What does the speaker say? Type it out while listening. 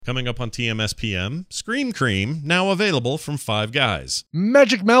Coming up on TMSPM, Scream Cream, now available from Five Guys.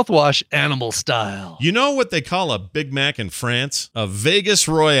 Magic mouthwash, animal style. You know what they call a Big Mac in France? A Vegas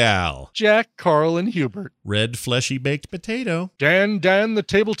Royale. Jack, Carl, and Hubert. Red fleshy baked potato. Dan, the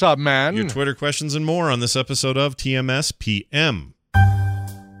tabletop man. Your Twitter questions and more on this episode of TMSPM.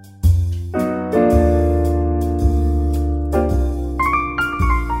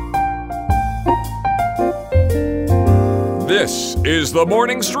 This is the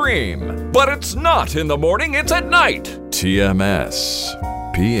morning stream, but it's not in the morning, it's at night. TMS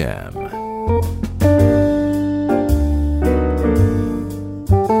PM.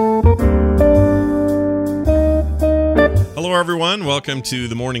 Hello, everyone. Welcome to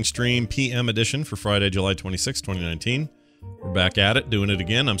the morning stream PM edition for Friday, July 26, 2019. We're back at it, doing it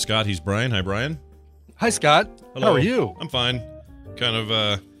again. I'm Scott. He's Brian. Hi, Brian. Hi, Scott. Hello. How are you? I'm fine. Kind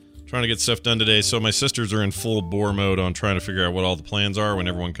of trying to get stuff done today. So my sisters are in full bore mode on trying to figure out what all the plans are when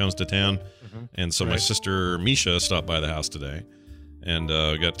everyone comes to town. And so my sister Misha stopped by the house today, and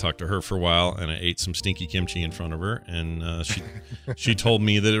got to talk to her for a while, and I ate some stinky kimchi in front of her, and she told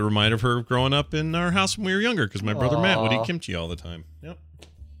me that it reminded her of growing up in our house when we were younger, because my brother Matt would eat kimchi all the time. Yep.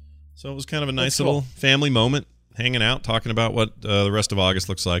 So it was kind of a nice little family moment, hanging out, talking about what the rest of August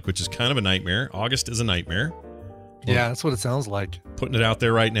looks like, which is kind of a nightmare. August is a nightmare. Yeah, that's what it sounds like. Putting it out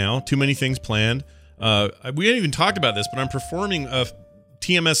there right now. Too many things planned. We hadn't even talked about this, but I'm performing a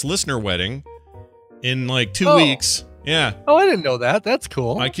TMS listener wedding in like 2 weeks. Yeah. Oh, I didn't know that. That's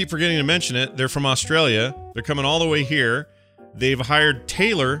cool. I keep forgetting to mention it. They're from Australia. They're coming all the way here. They've hired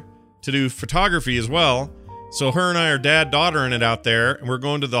Taylor to do photography as well. So her and I are dad-daughtering it out there, and we're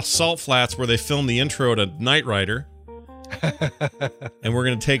going to the Salt Flats where they filmed the intro to Knight Rider. And we're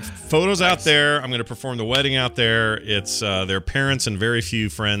going to take photos out there. I'm going to perform the wedding out there. It's their parents and very few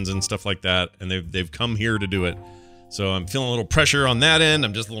friends and stuff like that, and they've come here to do it. So I'm feeling a little pressure on that end.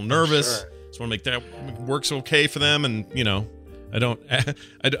 I'm just a little nervous. Sure. Just want to make that works okay for them, and you know,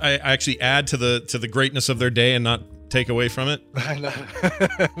 I actually add to the greatness of their day and not take away from it.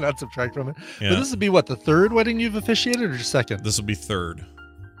 Not subtract from it. Yeah. But this would be what, the third wedding you've officiated, or second? This will be third.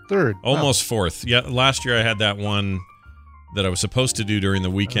 Almost Fourth. Yeah, last year I had that one that I was supposed to do during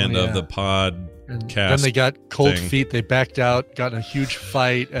the weekend of the podcast. Then they got cold thing. feet. They backed out, got in a huge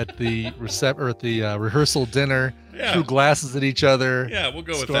fight at the rehearsal dinner. Yeah. Threw glasses at each other. Yeah, we'll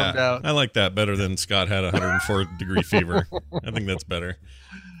go with stormed that. out. I like that better than Scott had 104-degree fever. I think that's better.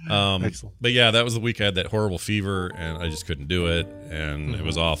 Excellent. But yeah, that was the week I had that horrible fever, and I just couldn't do it, and it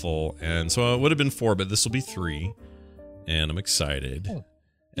was awful. And so it would have been 4, but this will be 3, and I'm excited. Oh.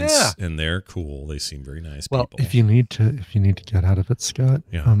 And, Yeah. and they're cool. They seem very nice Well, people. if you need to get out of it, Scott,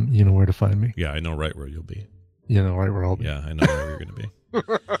 Yeah. you know where to find me. Yeah, I know right where you'll be. You know right where I'll be. Yeah, I know where you're going to be.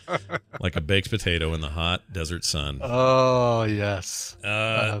 Like a baked potato in the hot desert sun. Oh yes.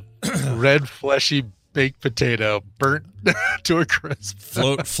 Red fleshy baked potato burnt to a crisp.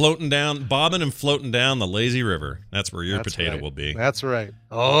 Floating down, bobbing and floating down the lazy river. That's where your That's potato right. will be. That's right.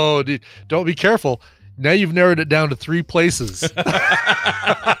 Oh, dude, don't be careful. Now you've narrowed it down to 3 places.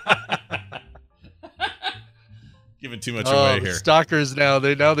 Giving too much away the here. stalkers now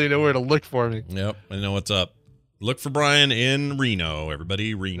they know where to look for me. Yep, I know what's up. Look for Brian in Reno,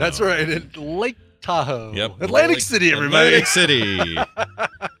 everybody. Reno. That's right. In Lake Tahoe. Yep. Atlantic City, everybody. Atlantic City.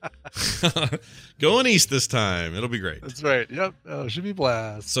 Going east this time. It'll be great. That's right. Yep. Oh, should be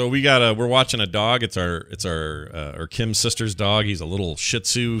blast. So we're watching a dog. It's our Kim's sister's dog. He's a little Shih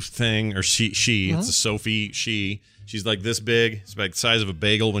Tzu thing, or she. It's a Sophie. She's like this big. It's like the size of a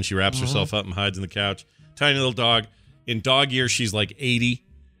bagel when she wraps herself up and hides in the couch. Tiny little dog. In dog years, she's like 80.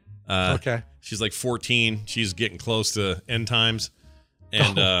 Okay. She's like 14. She's getting close to end times.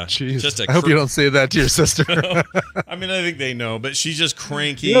 And jeez. I hope you don't say that to your sister. I mean, I think they know, but she's just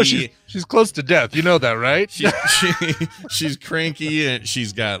cranky. You know, she's close to death. You know that, right? She's cranky, and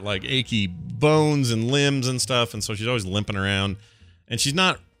she's got like achy bones and limbs and stuff, and so she's always limping around. And she's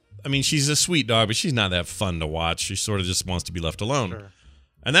not, I mean, she's a sweet dog, but she's not that fun to watch. She sort of just wants to be left alone. Sure.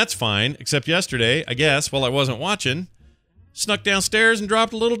 And that's fine, except yesterday, I guess, while I wasn't watching, snuck downstairs and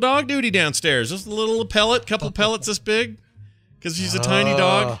dropped a little dog duty downstairs. Just a little pellet, couple pellets this big. Because she's a tiny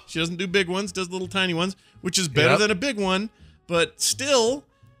dog. She doesn't do big ones, does little tiny ones, which is better than a big one. But still,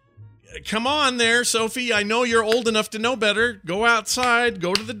 come on there, Sophie. I know you're old enough to know better. Go outside.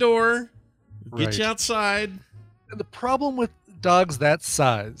 Go to the door. Get you outside. And the problem with dogs that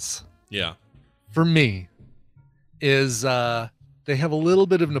size, for me, is they have a little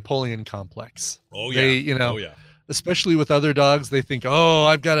bit of Napoleon complex. Oh, yeah. Especially with other dogs, they think, oh,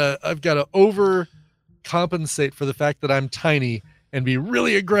 I've got to overcompensate for the fact that I'm tiny and be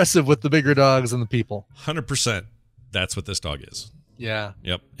really aggressive with the bigger dogs and the people. 100%. That's what this dog is. Yeah.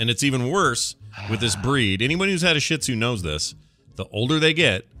 Yep. And it's even worse with this breed. Anyone who's had a Shih Tzu knows this. The older they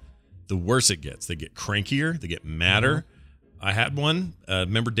get, the worse it gets. They get crankier. They get madder. I had one.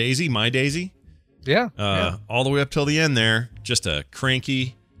 Remember Daisy? My Daisy? Yeah. All the way up till the end there. Just a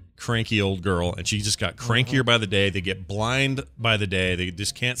cranky old girl. And she just got crankier by the day. They get blind by the day. They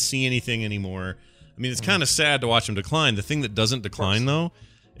just can't see anything anymore. I mean, it's kind of sad to watch them decline. The thing that doesn't decline, though,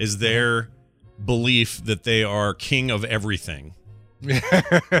 is their belief that they are king of everything.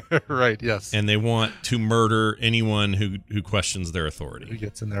 Right, yes. And they want to murder anyone who questions their authority. Who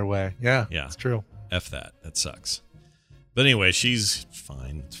gets in their way. Yeah, it's true. F that. That sucks. But anyway, she's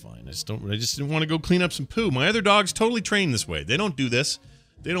fine. It's fine. I just didn't want to go clean up some poo. My other dog's totally trained this way. They don't do this.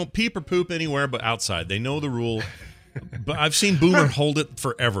 They don't peep or poop anywhere but outside. They know the rule. But I've seen Boomer hold it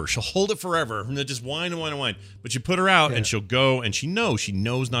forever. She'll hold it forever and then just whine and whine and whine. But you put her out and she'll go, and she knows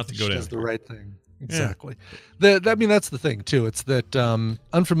not to go down. She does the right thing. Exactly. Yeah. That's the thing too. It's that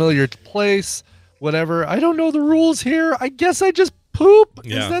unfamiliar place, whatever. I don't know the rules here. I guess I just poop.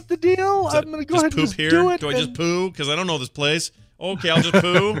 Yeah. Is that the deal? I'm gonna go ahead and just here? Do it. Do I just poo? Because I don't know this place. Okay, I'll just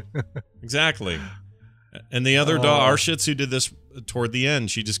poo. Exactly. And the other dog, our Shih Tzu, did this toward the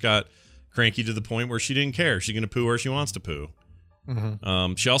end. She just got cranky to the point where she didn't care. She's gonna poo where she wants to poo.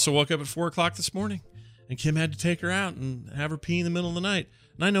 She also woke up at 4:00 this morning, and Kim had to take her out and have her pee in the middle of the night.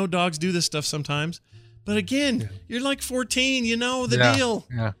 And I know dogs do this stuff sometimes, but again, you're like 14. You know the deal.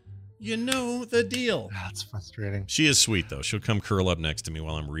 Yeah. You know the deal. That's frustrating. She is sweet, though. She'll come curl up next to me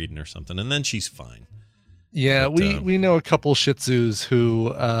while I'm reading or something, and then she's fine. Yeah, but, we know a couple Shih Tzus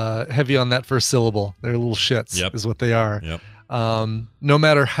who heavy on that first syllable. They're little shits, is what they are. Yep. No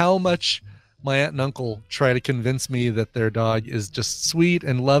matter how much my aunt and uncle try to convince me that their dog is just sweet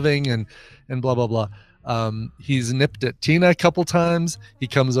and loving and blah, blah, blah. He's nipped at Tina a couple times. He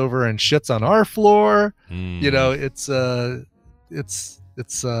comes over and shits on our floor. You know, it's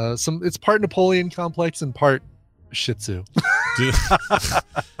part Napoleon complex and part Shih Tzu.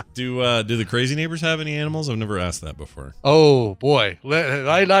 Do the crazy neighbors have any animals? I've never asked that before. Oh boy,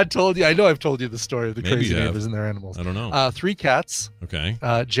 I not told you. I know I've told you the story of the crazy neighbors and their animals. I don't know. 3 cats. Okay.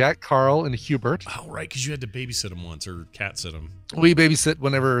 Jack, Carl, and Hubert. Oh right, because you had to babysit them once or cat sit them. We babysit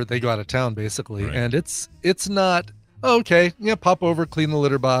whenever they go out of town, basically, right. And it's not okay. Yeah, pop over, clean the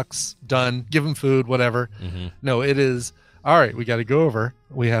litter box, done. Give them food, whatever. No, it is. All right, we got to go over.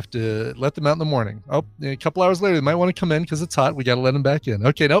 We have to let them out in the morning. Oh, a couple hours later, they might want to come in because it's hot. We got to let them back in.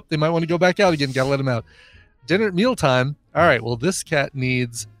 Okay, nope, they might want to go back out again. Got to let them out. Dinner at mealtime. All right, well, this cat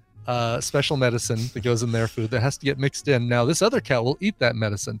needs special medicine that goes in their food that has to get mixed in. Now, this other cat will eat that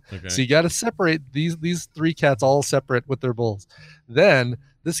medicine. Okay. So you got to separate these 3 cats all separate with their bowls. Then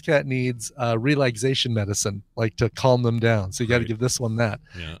this cat needs relaxation medicine, like to calm them down. So you got to give this one that.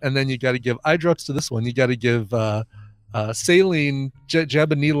 Yeah. And then you got to give eye drops to this one. You got to give saline,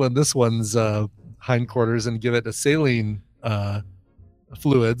 jab a needle in this one's hindquarters and give it a saline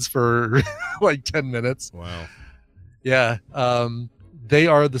fluids for like 10 minutes. Wow. Yeah. They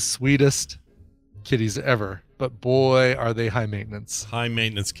are the sweetest kitties ever, but boy, are they high maintenance. High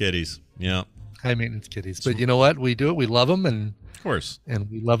maintenance kitties. Yeah. High maintenance kitties. But you know what? We do it. We love them. And of course. And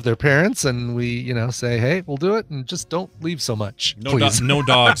we love their parents. And we, say, hey, we'll do it. And just don't leave so much. No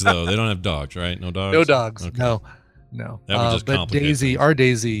dogs, though. They don't have dogs, right? No dogs? No dogs. Okay. No. That would just but complicate our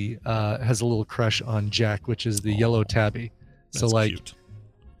Daisy has a little crush on Jack, which is the yellow tabby. So like cute.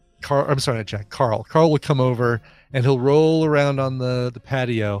 I'm sorry, not Jack, Carl. Carl will come over and he'll roll around on the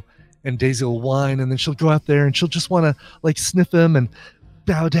patio and Daisy will whine and then she'll go out there and she'll just want to like sniff him and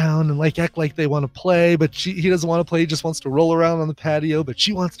bow down and like act like they want to play, but he doesn't want to play. He just wants to roll around on the patio, but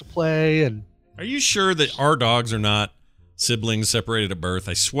she wants to play. And are you sure that our dogs are not siblings separated at birth?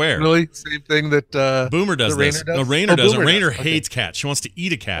 I swear. Really? Same thing that Boomer does this. No, Rainer doesn't. Rainer hates cats. She wants to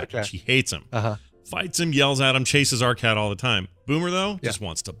eat a cat. Okay. She hates him. Fights him, yells at him, chases our cat all the time. Boomer, though, just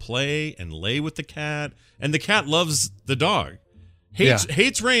wants to play and lay with the cat. And the cat loves the dog.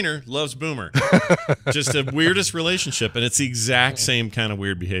 Hates Rainer, loves Boomer. Just the weirdest relationship. And it's the exact same kind of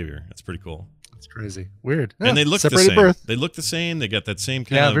weird behavior. That's pretty cool. It's crazy. Weird. And they look the same. Birth. They look the same. They got that same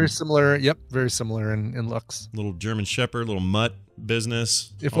kind of... Yeah, very similar. Yep, very similar in looks. Little German Shepherd, little mutt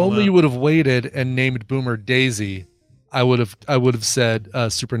business. If only you would have waited and named Boomer Daisy, I would have said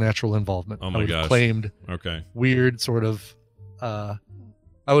supernatural involvement. Oh my gosh. Claimed weird sort of... I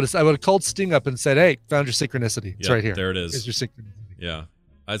would have called Sting up and said, hey, found your synchronicity. It's right here. There it is. Here's your synchronicity. Yeah.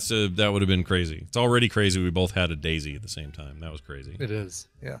 That would have been crazy. It's already crazy. We both had a Daisy at the same time. That was crazy. It is,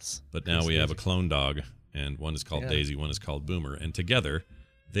 yes. But now we have a clone dog, and one is called Daisy, one is called Boomer, and together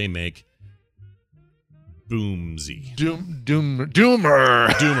they make Boomsy. Doomer.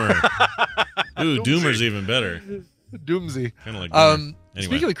 Ooh, Doomer's even better. Doomsy. Kind of like anyway.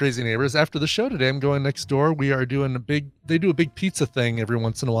 Speaking of crazy neighbors, after the show today, I'm going next door. We are doing they do a big pizza thing every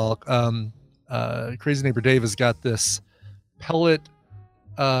once in a while. Crazy neighbor Dave has got this pellet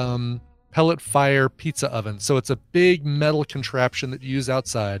fire pizza oven. So it's a big metal contraption that you use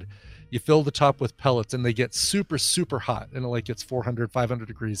outside. You fill the top with pellets and they get super, super hot. And like it's 400, 500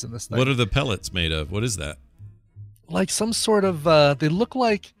 degrees in this thing. What are the pellets made of? What is that? Like some sort of, they look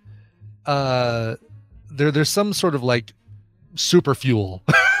like, there's some sort of like super fuel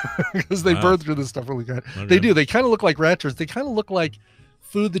because they burn through this stuff really good. Okay. They do. They kind of look like rat turds. They kind of look like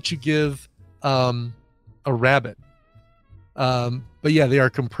food that you give a rabbit. But yeah, they are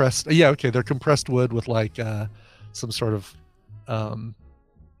compressed. Yeah, okay, they're compressed wood with like some sort of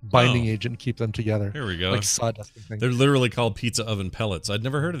binding agent to keep them together. Here we go. Like sawdust thing. They're literally called pizza oven pellets. I'd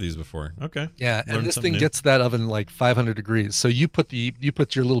never heard of these before. Okay. Yeah, and this thing gets that oven like 500 degrees. So you put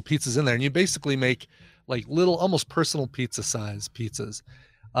your little pizzas in there, and you basically make like little, almost personal pizza size pizzas.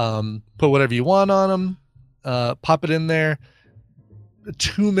 Put whatever you want on them. Pop it in there.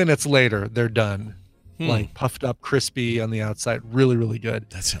 2 minutes later, they're done. Like puffed up, crispy on the outside, really, really good.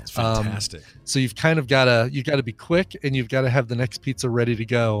 That sounds fantastic. So you've kind of got to be quick, and you've got to have the next pizza ready to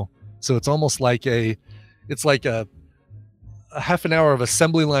go. So it's almost like a half an hour of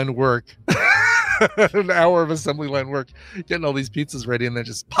assembly line work, an hour of assembly line work, getting all these pizzas ready, and then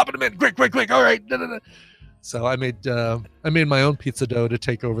just popping them in, quick. All right, So I made my own pizza dough to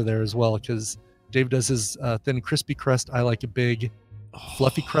take over there as well, because Dave does his thin, crispy crust. I like a big,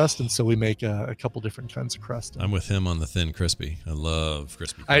 fluffy crust, and so we make a couple different kinds of crust. I'm with him on the thin crispy. I love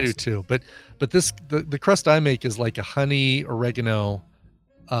crispy crust. I do too, but the crust I make is like a honey oregano.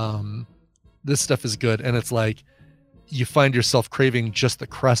 This stuff is good, and it's like you find yourself craving just the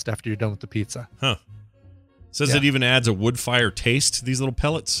crust after you're done with the pizza. Says it even adds a wood fire taste to these little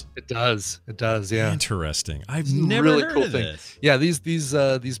pellets. It does, yeah. Interesting. I've never really heard cool of thing. this. Yeah, these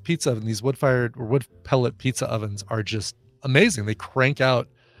pizza ovens, these wood fired or wood pellet pizza ovens are just amazing. They crank out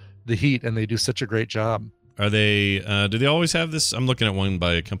the heat, and they do such a great job. Are they? Do they always have this? I'm looking at one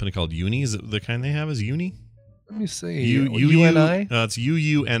by a company called Uni. Is it the kind they have? Is Uni? Let me see. UUNI? It's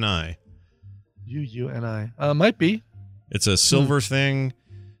UUNI. UUNI. Might be. It's a silver thing.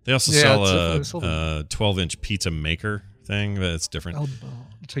 They also sell a 12-inch pizza maker thing, but it's different. I'll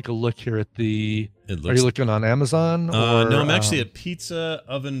take a look here at the. Are you looking on Amazon? Or, no, I'm actually at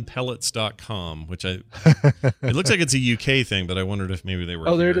pizzaovenpellets.com, which it looks like it's a UK thing, but I wondered if maybe they were.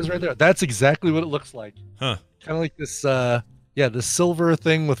 Oh, there it is right there. That's exactly what it looks like. Huh. Kind of like this, the silver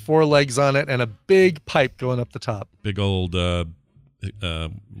thing with 4 legs on it and a big pipe going up the top. Big old, what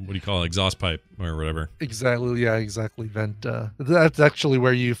do you call it? Exhaust pipe or whatever. Exactly. Yeah, exactly. Vent. That's actually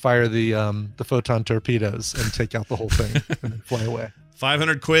where you fire the photon torpedoes and take out the whole thing and then fly away.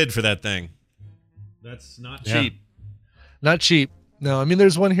 500 quid for that thing. That's not cheap. Not cheap. No, I mean,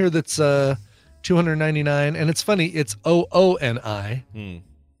 there's one here that's $299, and it's funny. It's OONI.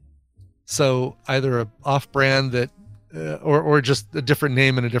 So either a off-brand that, or just a different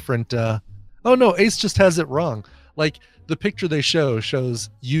name and a different. Oh no, Ace just has it wrong. Like the picture they shows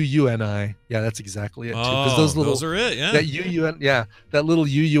UUNI. Yeah, that's exactly it too. Because those are it. Yeah. That UUN. That little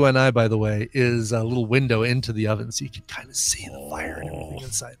UUNI, by the way, is a little window into the oven, so you can kind of see the fire and everything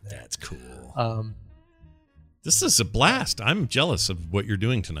inside there. That's cool. This is a blast. I'm jealous of what you're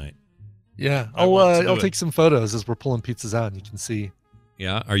doing tonight. Yeah, I'll take some photos as we're pulling pizzas out, and you can see.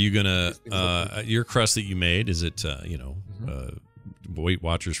 Yeah, are you gonna your crust that you made? Is it Weight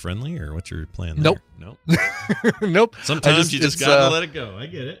Watchers friendly, or what's your plan? Nope. Nope. Nope. Sometimes you just gotta let it go. I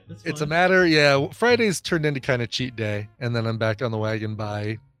get it. It's a matter. Yeah, Friday's turned into kind of cheat day, and then I'm back on the wagon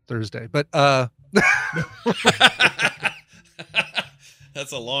by Thursday. But that's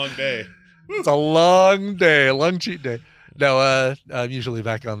a long day. It's a long day, a long cheat day. No, I'm usually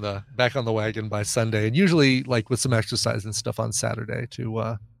back on the wagon by Sunday, and usually like with some exercise and stuff on Saturday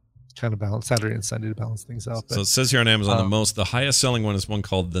to kind of balance Saturday and Sunday to balance things out. But, so it says here on Amazon the highest selling one is one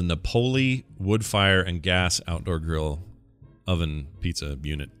called the Napoli wood fire and gas outdoor grill oven pizza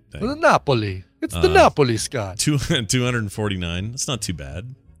unit thing. The Napoli. It's the Napoli, Scott. 249. It's not too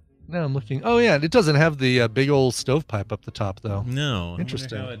bad. No, I'm looking. Oh yeah, it doesn't have the big old stovepipe up the top though. No.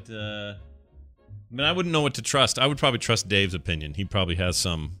 Interesting. I mean, I wouldn't know what to trust. I would probably trust Dave's opinion. He probably has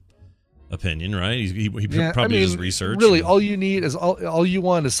some opinion, right? He probably does research. Really, all you need is all you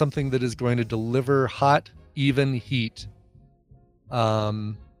want is something that is going to deliver hot, even heat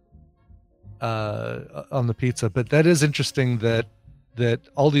on the pizza. But that is interesting that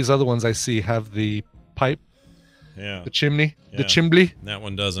all these other ones I see have the pipe, the chimney, the chimbley. That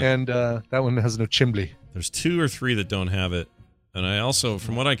one doesn't, and that one has no chimbley. There's 2 or 3 that don't have it. And I also,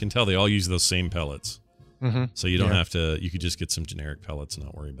 from what I can tell, they all use those same pellets. So you don't have to. You could just get some generic pellets and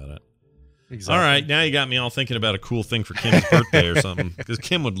not worry about it. Exactly. All right, now you got me all thinking about a cool thing for Kim's birthday or something, because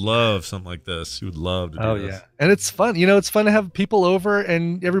Kim would love something like this. She would love to do this. Yeah, and it's fun. It's fun to have people over,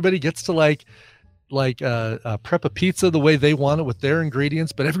 and everybody gets to prep a pizza the way they want it with their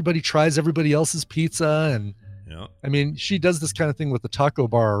ingredients, but everybody tries everybody else's pizza. And I mean, she does this kind of thing with the taco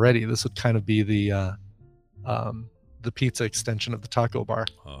bar already. This would kind of be the pizza extension of the taco bar.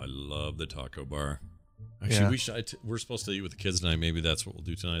 Oh, I love the taco bar. Actually, we're supposed to eat with the kids tonight. Maybe that's what we'll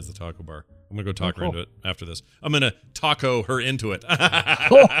do tonight is the taco bar. I'm going to go talk her into it after this. I'm going to taco her into it.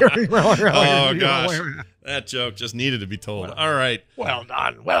 Oh, gosh. That joke just needed to be told. Well, all right. Well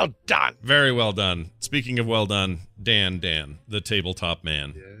done. Well done. Very well done. Speaking of well done, Dan, the tabletop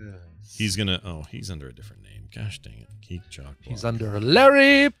man. Yes. He's going to, he's under a different name. Gosh dang it. Geek Jock. He's under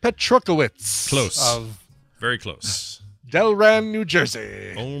Larry Petrukowitz. Close. Of very close. Delran, New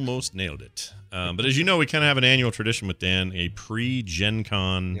Jersey. Almost nailed it. But as you know, we kind of have an annual tradition with Dan, a pre-Gen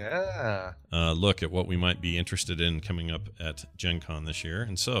Con look at what we might be interested in coming up at Gen Con this year.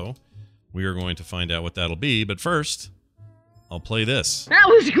 And so we are going to find out what that'll be. But first, I'll play this. That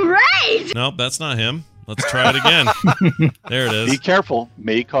was great! Nope, that's not him. Let's try it again. There it is. Be careful.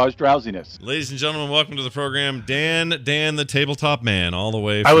 May cause drowsiness. Ladies and gentlemen, welcome to the program. Dan, the tabletop man, all the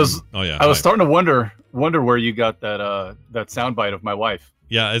way from... I was starting to wonder where you got that soundbite of my wife.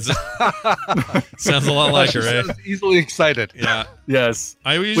 Yeah, it sounds a lot like her, eh? Easily excited. Yeah. Yes.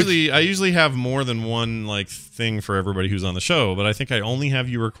 I usually have more than one thing for everybody who's on the show, but I think I only have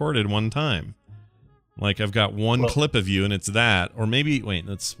you recorded one time. I've got one clip of you, and it's that. Or maybe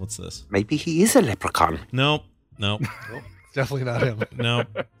what's this? Maybe he is a leprechaun. Nope. Definitely not him. No,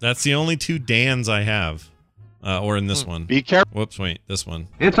 that's the only two Dans I have. Or in this one. Be careful. Whoops, wait, this one.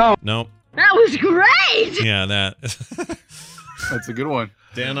 It's all. Nope. That was great! Yeah, that. That's a good one.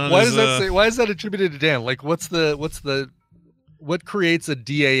 Dan on Why his, does that say? Why is that attributed to Dan? What creates a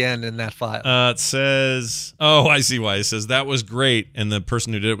DAN in that file? It says. Oh, I see why. It says that was great, and the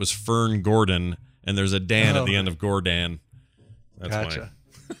person who did it was Fern Gordon, and there's a Dan at the end of Gordan. That's gotcha.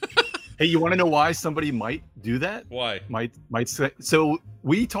 why. Hey, you want to know why somebody might do that? Why? Might say. So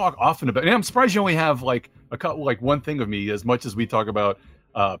we talk often about, and I'm surprised you only have one thing of me as much as we talk about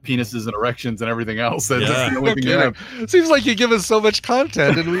penises and erections and everything else. That's the only thing you have. Seems like you give us so much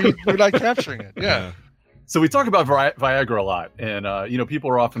content and we're not capturing it. Yeah. So we talk about Viagra a lot, and people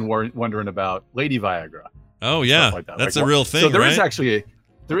are often wondering about Lady Viagra. Oh yeah, like that. That's a real thing. So there right? is actually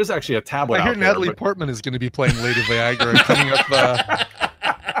a tablet. I hear out there, Natalie Portman is going to be playing Lady Viagra coming up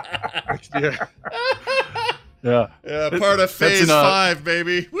next year. Yeah, part of phase 5,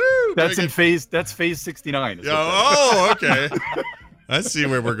 baby. Woo! That's phase 69. Okay. I see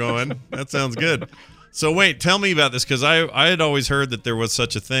where we're going. That sounds good. So wait, tell me about this, because I had always heard that there was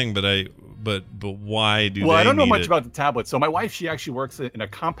such a thing, but why do they? Well, I don't know much it? about the tablet. So my wife, she actually works in a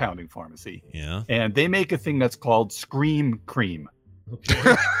compounding pharmacy. Yeah. And they make a thing that's called Scream Cream.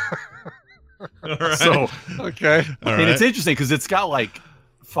 Okay. All right. So okay. It's interesting because it's got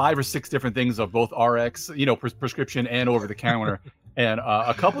 5 or 6 different things of both RX, prescription and over the counter. And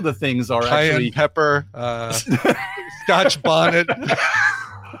a couple of the things are cayenne pepper, Scotch bonnet.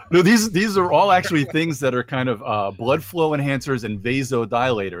 No, these are all actually things that are kind of blood flow enhancers and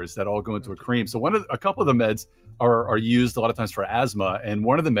vasodilators that all go into a cream. So a couple of the meds are used a lot of times for asthma, and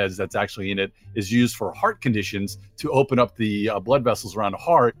one of the meds that's actually in it is used for heart conditions to open up the blood vessels around the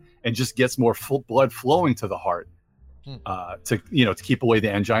heart and just gets more blood flowing to the heart. To keep away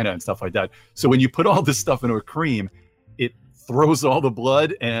the angina and stuff like that. So when you put all this stuff into a cream, it throws all the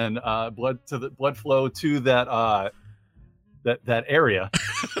blood and blood flow to that area.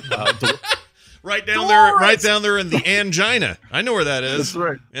 Right down there in the angina. I know where that is. That's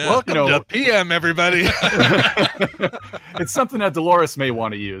right. Yeah. Welcome to PM, everybody. It's something that Dolores may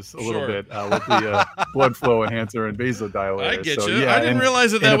want to use a little bit with the blood flow enhancer and vasodilator. I get you. Yeah, I didn't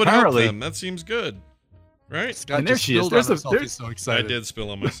realize that would help them. That seems good. Right? Scott and there she is. He's so excited. I did spill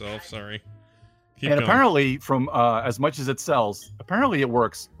on myself. Sorry. Keep going. Apparently, from as much as it sells, apparently it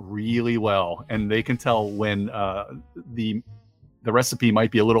works really well, and they can tell when the recipe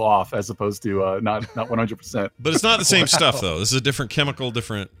might be a little off as opposed to not 100%. But it's not the same stuff, though. This is a different chemical,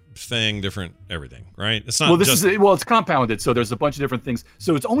 different thing, different everything, right? It's not. Well, it's compounded, so there's a bunch of different things.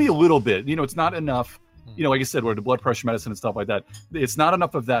 So it's only a little bit. It's not enough. Like I said, where the blood pressure medicine and stuff like that, it's not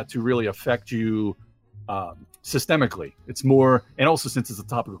enough of that to really affect you systemically. It's more, and also since it's a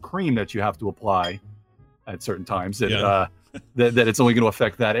topical cream that you have to apply at certain times, that it's only going to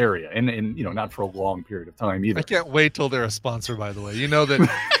affect that area, and not for a long period of time either. I can't wait till they're a sponsor. By the way, that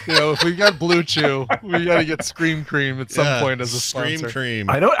if we got Blue Chew, we got to get Scream Cream at some point as a sponsor. Scream Cream.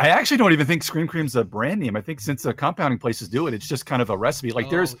 I actually don't even think Scream Cream's a brand name. I think since the compounding places do it, it's just kind of a recipe. Like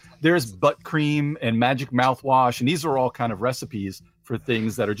there's butt cream and magic mouthwash, and these are all kind of recipes for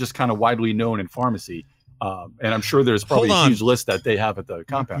things that are just kind of widely known in pharmacy. And I'm sure there's probably a huge list that they have at the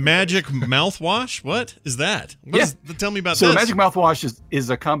compound. Magic mouthwash? What is that? Tell me about this. So magic mouthwash is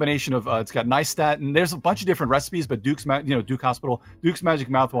a combination of it's got nystatin. There's a bunch of different recipes, but Duke Hospital, Duke's Magic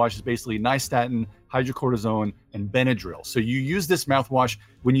Mouthwash is basically nystatin, hydrocortisone, and Benadryl. So you use this mouthwash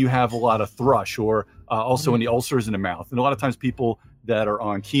when you have a lot of thrush or also any ulcers in the mouth. And a lot of times people that are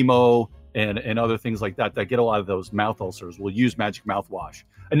on chemo and other things like that get a lot of those mouth ulcers will use magic mouthwash.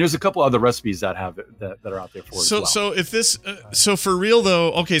 And there's a couple other recipes that have it that are out there for it as well. So if this, so for real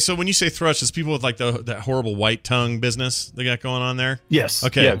though, okay. So when you say thrush, it's people with like that horrible white tongue business they got going on there. Yes.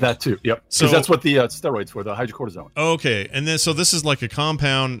 Okay. Yeah, that too. Yep. So that's what the steroids for, the hydrocortisone. Okay, and then so this is like a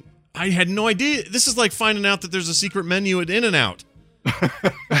compound. I had no idea. This is like finding out that there's a secret menu at In-N-Out.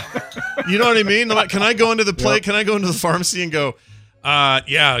 You know what I mean? Like, can I go into the plate? Yep. Can I go into the pharmacy and go?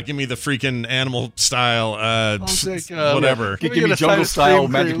 Yeah, give me the freaking animal style, whatever. Give me jungle style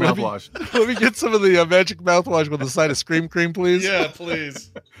magic mouthwash. Let me get some of the magic mouthwash with a side of Scream Cream, please. Yeah, please.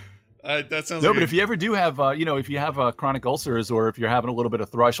 That sounds. No, but if you ever do have, if you have chronic ulcers or if you're having a little bit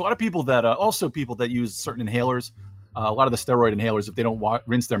of thrush, a lot of people that also people that use certain inhalers, a lot of the steroid inhalers, if they don't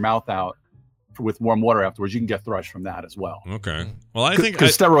rinse their mouth out with warm water afterwards, you can get thrush from that as well. Okay. Well, I think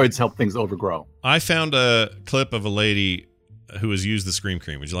because steroids help things overgrow. I found a clip of a lady who has used the Scream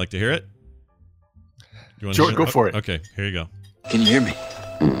Cream. Would you like to hear it? Sure, go for it. Okay, here you go. Can you hear me?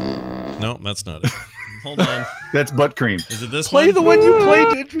 No, that's not it. Hold on. That's butt cream. Is it this Play one? the one you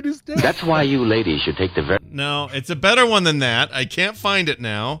played to introduce Dan. That's why you ladies should take the No, it's a better one than that. I can't find it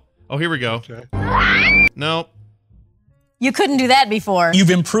now. Oh, here we go. Okay. No. You couldn't do that before. You've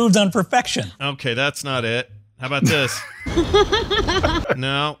improved on perfection. Okay, that's not it. How about this?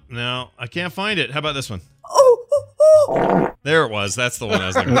 No, I can't find it. How about this one? There it was. That's the one I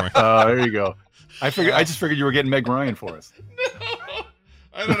was looking for. There you go. I just figured you were getting Meg Ryan for us. No,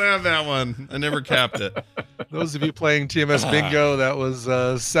 I don't have that one. I never capped it. Those of you playing TMS Bingo, that was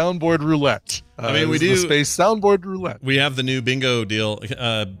soundboard roulette. I mean, we do space soundboard roulette. We have the new bingo deal.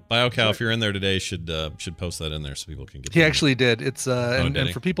 BioCow, if you're in there today, should post that in there so people can get. He actually did. It's and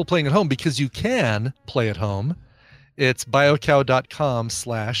for people playing at home, because you can play at home. It's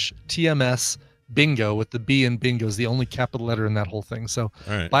biocow.com/TMS bingo with the B in bingo is the only capital letter in that whole thing. So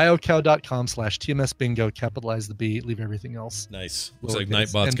biocow.com/TMS bingo, capitalize the B, leave everything else. Nice. Looks like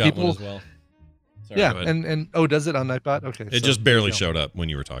Nightbot's got one as well. Sorry, yeah, and does it on Nightbot? Okay. It just barely showed up when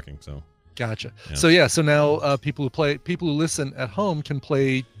you were talking, so. Gotcha. Yeah. So now people who listen at home can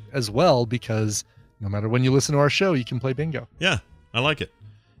play as well, because no matter when you listen to our show, you can play bingo. Yeah, I like it.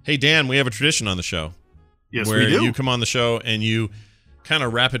 Hey Dan, we have a tradition on the show. Yes, where we do. You come on the show and you kind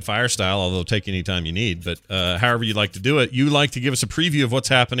of rapid fire style, although take any time you need, but however you like to do it, you like to give us a preview of what's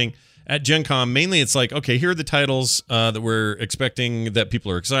happening at Gen Con. Mainly it's like, okay, here are the titles that we're expecting that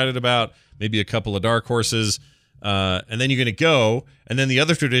people are excited about, maybe a couple of dark horses, and then you're going to go. And then the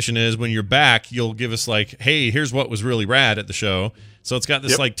other tradition is when you're back, you'll give us like, hey, here's what was really rad at the show. So it's got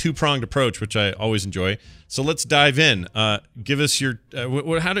this like two-pronged approach, which I always enjoy. So let's dive in. Give us your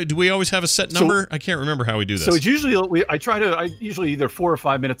do we always have a set number? I can't remember how we do this. So it's usually I usually either 4 or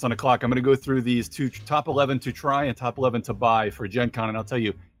 5 minutes on the clock. I'm going to go through these top 11 to try and top 11 to buy for Gen Con, and I'll tell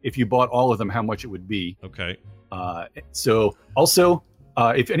you if you bought all of them how much it would be. Okay. So also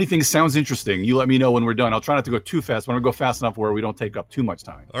if anything sounds interesting, you let me know when we're done. I'll try not to go too fast. I want to go fast enough where we don't take up too much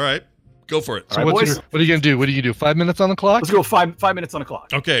time. All right. Go for it. So what are you going to do? What do you do? 5 minutes on the clock? Let's go 5 minutes on the clock.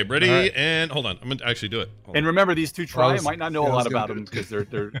 Okay, ready, and hold on. I'm going to actually do it. And remember, these two I might not know a lot about them because they're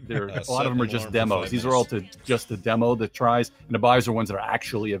a lot of them are just demos. These are all just the demo, the tries, and the buys are ones that are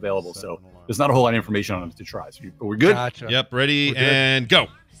actually available. So there's not a whole lot of information on them to try. So we're good? Gotcha. Yep, ready, and go.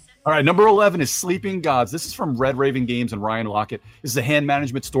 All right, number 11 is Sleeping Gods. This is from Red Raven Games and Ryan Lockett. This is a hand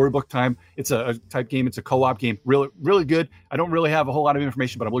management storybook time. It's a type game. It's a co-op game. Really, really good. I don't really have a whole lot of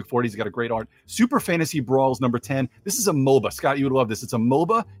information, but I'm looking forward. He's got a great art. Super Fantasy Brawls, number 10. This is a MOBA. Scott, you would love this. It's a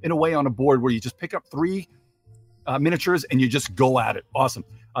MOBA in a way on a board where you just pick up 3 miniatures and you just go at it. Awesome.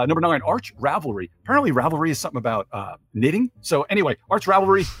 Number 9, Arch Ravelry. Apparently Ravelry is something about knitting. So anyway, Arch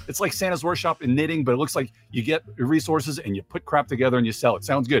Ravelry, it's like Santa's Workshop in knitting, but it looks like you get resources and you put crap together and you sell it.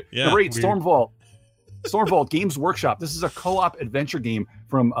 Sounds good. Yeah, number 8, Stormvault. Stormvault Games Workshop. This is a co-op adventure game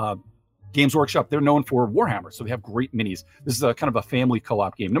from Games Workshop, they're known for Warhammer, so they have great minis. This is a kind of a family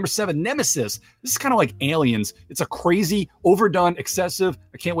co-op game. Number 7, Nemesis. This is kind of like Aliens. It's a crazy, overdone, excessive.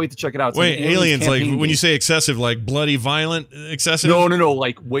 I can't wait to check it out. It's Wait, Aliens, like when game. you say excessive, like bloody, violent, excessive? No,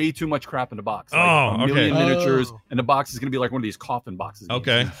 like way too much crap in the box. Like Oh, a million okay. miniatures, and the box is going to be like one of these coffin boxes.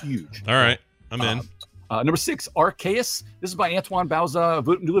 Okay. It's huge. All right, I'm in. Number 6, Arceus. This is by Antoine Bauza,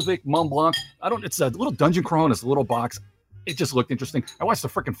 Ludovic Montblanc. It's a little dungeon crawl in this little box. It just looked interesting. I watched a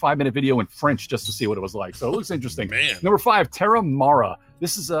freaking 5-minute video in French just to see what it was like. So it looks interesting. Man. Number 5, Terra Mara.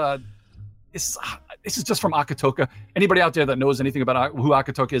 This is just from Akatoka. Anybody out there that knows anything about who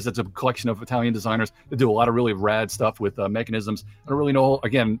Akatoka is, it's a collection of Italian designers that do a lot of really rad stuff with mechanisms. I don't know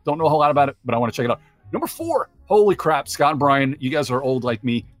a whole lot about it, but I want to check it out. Number 4, holy crap, Scott and Brian, you guys are old like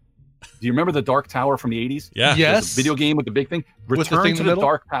me. Do you remember the Dark Tower from the 80s? Yeah. Yes. The video game with the big thing? With the Return thing in to the the middle?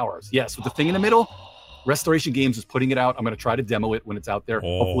 Dark Towers. Yes, with the thing in the middle. Restoration Games is putting it out. I'm going to try to demo it when it's out there.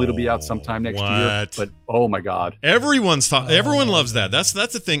 Hopefully it'll be out sometime next year. But oh my God. Everyone loves that. That's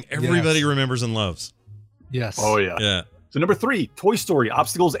the thing everybody remembers and loves. Yes. Oh yeah. Yeah. So number 3, Toy Story,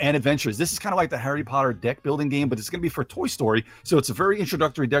 Obstacles and Adventures. This is kind of like the Harry Potter deck building game, but it's going to be for Toy Story. So it's a very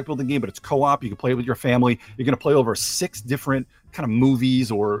introductory deck building game, but it's co-op. You can play it with your family. You're going to play over 6 different kind of movies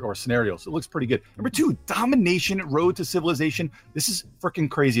or scenarios. So it looks pretty good. Number 2, Domination, Road to Civilization. This is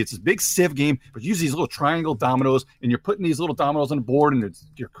freaking crazy. It's this big Civ game, but you use these little triangle dominoes, and you're putting these little dominoes on the board, and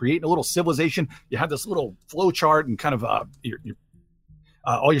you're creating a little civilization. You have this little flow chart and kind of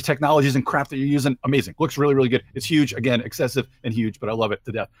all your technologies and crap that you're using. Amazing. Looks really, really good. It's huge. Again, excessive and huge, but I love it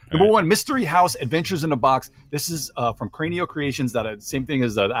to death. Number 1, Mystery House Adventures in a Box. This is from Cranio Creations. Same thing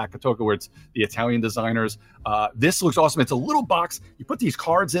as the Akatoka, where it's the Italian designers. This looks awesome. It's a little box. You put these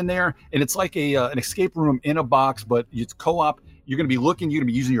cards in there, and it's like an escape room in a box, but it's co-op. You're going to be looking. You're going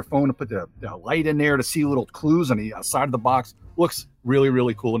to be using your phone to put the light in there to see little clues on the side of the box. Looks really,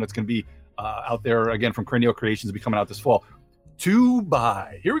 really cool, and it's going to be out there, again, from Cranio Creations. It'll be coming out this fall. To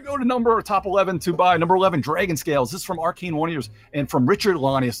buy. Here we go to top 11 to buy. Number 11, Dragon Scales. This is from Arcane Warriors and from Richard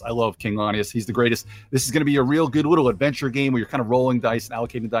Lanius. I love King Lanius. He's the greatest. This is going to be a real good little adventure game where you're kind of rolling dice and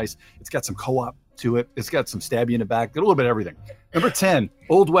allocating dice. It's got some co-op to it. It's got some stab you in the back. Got a little bit of everything. Number 10,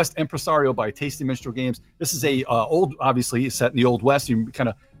 Old West Impresario by Tasty Minstrel Games. This is a obviously set in the Old West. You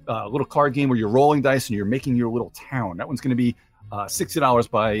kind of little card game where you're rolling dice and you're making your little town. That one's going to be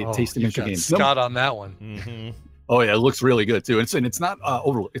 $60 by Tasty Minstrel Games. Scott on that one. Mm-hmm. Oh yeah, it looks really good too. It's not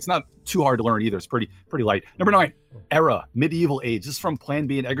it's not too hard to learn either. It's pretty light. Number 9, Era Medieval Age. This is from Plan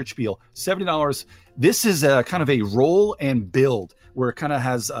B and Eggert Spiel. $70. This is a kind of a roll and build where it kind of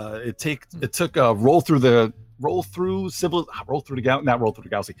has it took a roll through the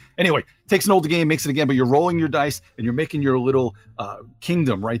galaxy. Anyway, takes an older game, makes it again, but you're rolling your dice and you're making your little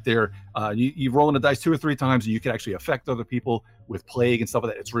kingdom right there. You roll in the dice 2 or 3 times, and you can actually affect other people with plague and stuff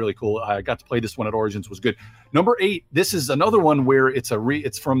like that. It's really cool. I got to play this one at Origins, was good. Number 8, this is another one where it's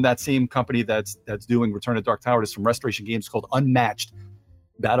from that same company that's doing Return to Dark Tower. It's from Restoration Games, called Unmatched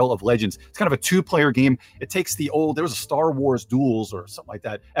Battle of Legends. It's kind of a 2-player game. It takes there was a Star Wars Duels or something like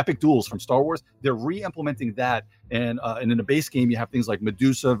that, Epic Duels from Star Wars. They're re-implementing that, and in the base game you have things like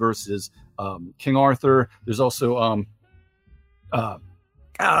Medusa versus King Arthur. There's also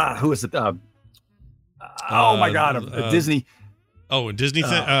who is it? Oh my God, Disney. Oh, Disney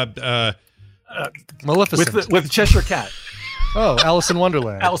thing. Maleficent with the Cheshire Cat. Oh, Alice in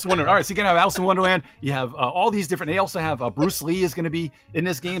Wonderland. Alice in Wonderland. All right, so you can have Alice in Wonderland. You have all these different. They also have Bruce Lee is going to be in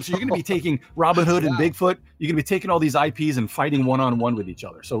this game. So you're going to be taking Robin Hood and Bigfoot. You're going to be taking all these IPs and fighting one-on-one with each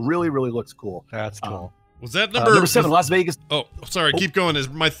other. So really, really looks cool. That's cool. Was that number 7, Las Vegas? Oh, sorry. Keep going.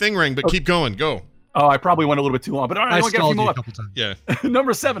 My thing rang, but keep going. Go. Oh, I probably went a little bit too long, but all right, I only got a few more left. Yeah.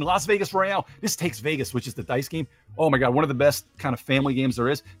 Number 7, Las Vegas Royale. This takes Vegas, which is the dice game. Oh my God, one of the best kind of family games there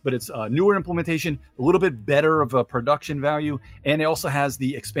is, but it's a newer implementation, a little bit better of a production value, and it also has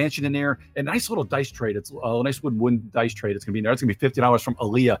the expansion in there, a nice little dice trade. It's a nice wooden dice trade. It's going to be in there. It's going to be $50 from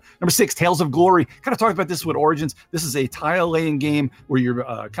Aaliyah. Number 6, Tales of Glory. Kind of talked about this with Origins. This is a tile-laying game where you're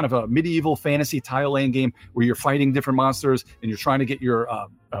kind of a medieval fantasy tile-laying game where you're fighting different monsters and you're trying to get your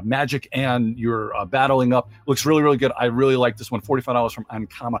magic and you're battling up. Looks really, really good. I really like this one. $45 from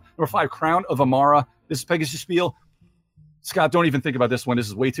Ankama. Number 5, Crown of Amara. This is Pegasus Spiel. Scott, don't even think about this one. This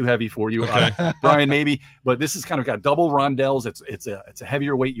is way too heavy for you. Okay. Brian, maybe, but this is kind of got double rondelles. It's a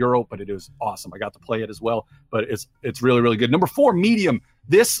heavier weight Euro, but it is awesome. I got to play it as well, but it's really, really good. Number 4, Medium.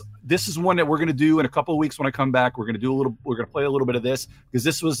 This is one that we're going to do in a couple of weeks when I come back. We're going to play a little bit of this because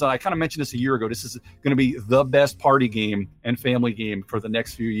this was, I kind of mentioned this a year ago. This is going to be the best party game and family game for the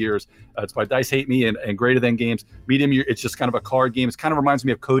next few years. It's by Dice Hate Me and Greater Than Games. Medium, it's just kind of a card game. It kind of reminds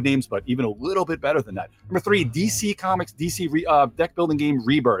me of Codenames, but even a little bit better than that. Number 3, DC Comics, DC deck building game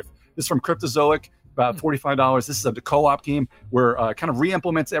Rebirth. This is from Cryptozoic, about $45. This is a co-op game where kind of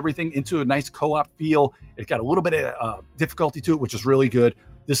re-implements everything into a nice co-op feel. It's got a little bit of difficulty to it, which is really good.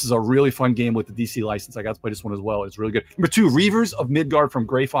 This is a really fun game with the DC license. I got to play this one as well. It's really good. Number 2, Reavers of Midgard from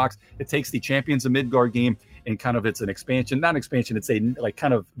Grey Fox. It takes the Champions of Midgard game and kind of it's an expansion, not an expansion. It's a like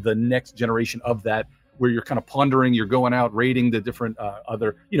kind of the next generation of that, where you're kind of plundering, you're going out raiding the different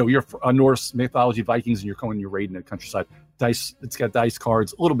other, you're Norse mythology Vikings, and you're raiding the countryside. Dice, it's got dice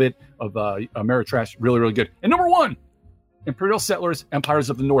cards, a little bit of Ameritrash, really, really good. And number 1, Imperial Settlers, Empires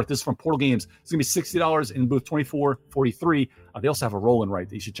of the North. This is from Portal Games. It's going to be $60 in booth 2443. They also have a roll and write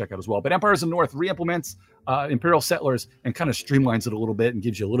that you should check out as well. But Empires of the North re-implements Imperial Settlers and kind of streamlines it a little bit and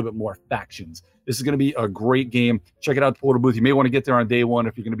gives you a little bit more factions. This is going to be a great game. Check it out at the Portal booth. You may want to get there on day 1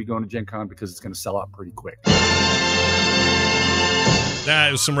 if you're going to be going to Gen Con, because it's going to sell out pretty quick. That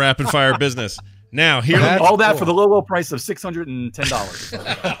was some rapid fire business. Now, here all that for the low price of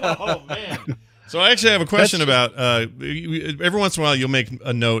 $610. Oh, man. So I actually have a question about every once in a while you'll make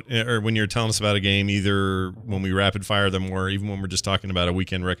a note, or when you're telling us about a game, either when we rapid fire them or even when we're just talking about a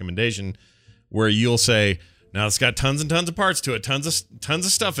weekend recommendation, where you'll say, now it's got tons and tons of parts to it, tons of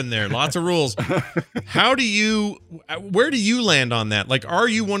stuff in there, lots of rules. Where do you land on that? Like, are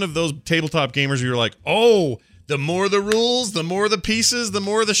you one of those tabletop gamers where you're like, oh, the more the rules, the more the pieces, the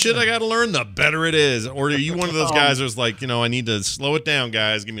more the shit I got to learn, the better it is? Or are you one of those guys who's like, I need to slow it down,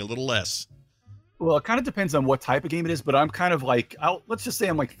 guys, give me a little less? Well, it kind of depends on what type of game it is, but I'm kind of like, let's just say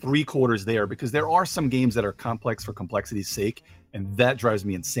I'm like 3/4 there, because there are some games that are complex for complexity's sake, and that drives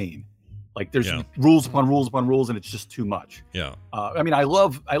me insane. Like there's rules upon rules upon rules, and it's just too much. Yeah. I mean, I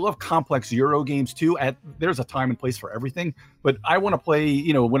love complex Euro games too. There's a time and place for everything, but I want to play,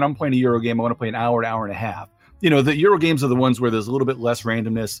 when I'm playing a Euro game, I want to play an hour and a half. The Euro games are the ones where there's a little bit less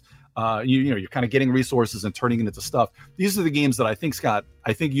randomness. You're kind of getting resources and turning it into stuff. These are the games that I think, Scott,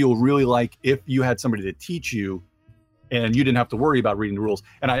 you'll really like if you had somebody to teach you and you didn't have to worry about reading the rules.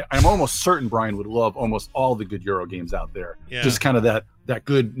 And I'm almost certain Brian would love almost all the good Euro games out there. Yeah. Just kind of that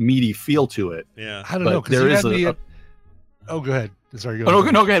good meaty feel to it. Yeah. I don't know, because there is go ahead. Sorry, go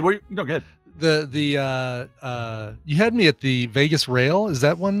ahead. No, go ahead. Go ahead. You had me at the Vegas Rail. Is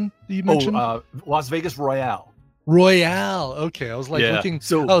that one that you mentioned? Las Vegas Royale. Okay, I was like looking.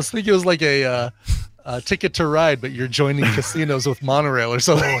 So I was thinking it was like a Ticket to Ride, but you're joining casinos with monorail or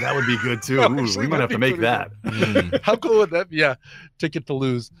something. Oh, that would be good too. We might have to make that. How cool would that be? Yeah, Ticket to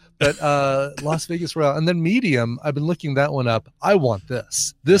Lose. But Las Vegas Rail, and then Medium. I've been looking that one up. I want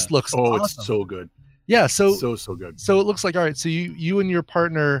this. This looks awesome. It's so good. Yeah, so good. So it looks like, all right. So you and your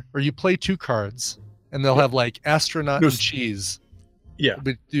partner, or you play 2 cards, and they'll have like astronaut and cheese. Yeah,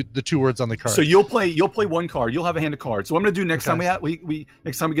 the 2 words on the card. So you'll play 1 card. You'll have a hand of cards. So what I'm going to do next time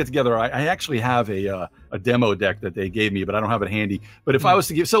we get together, I actually have a demo deck that they gave me, but I don't have it handy. But if I was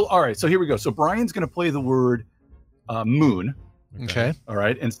to give, all right, so here we go. So Brian's going to play the word moon. Okay. All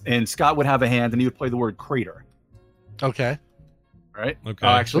right, and Scott would have a hand, and he would play the word crater. Okay. All right. Okay.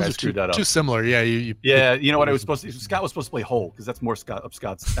 Actually, I screwed that up. Too similar. Yeah. Yeah. You know what I was supposed to? Scott was supposed to play hole, because that's more up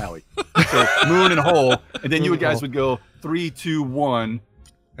Scott's alley. So moon and hole, and then you guys would go 3, 2, 1,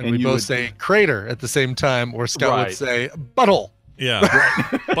 and we both say crater at the same time, or Scott would say butthole. Yeah.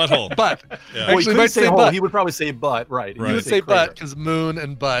 Butthole. Butt. Yeah. Well, he might say hole. He would probably say butt. Right. He would say butt because moon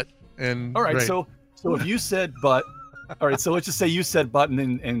and butt and. All right. Right. So if you said butt, all right. So let's just say you said butt,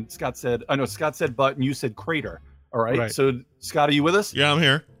 and Scott said, Scott said butt, and you said crater. All right. So Scott, are you with us? Yeah, I'm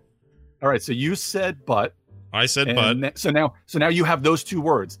here. All right. So you said butt. I said butt. So now you have those 2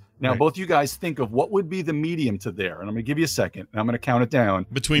 words. Now both you guys think of what would be the medium to there, and I'm going to give you a second, and I'm going to count it down.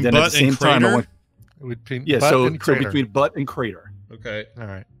 Between butt and crater? So between butt and crater. Okay. All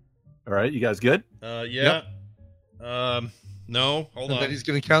right. You guys good? Yeah. Yep. No, hold on. Then he's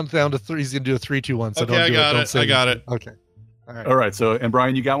going to count down to 3. He's going to do a 3, 2, 1. So okay, don't do I got it. Okay. All right. So, and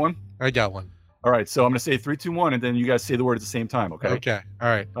Brian, you got one? I got one. All right. So I'm going to say 3, 2, 1, and then you guys say the word at the same time. Okay. Okay. All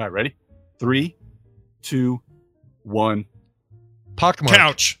right. Ready? 3, 2, 1. Pockmark.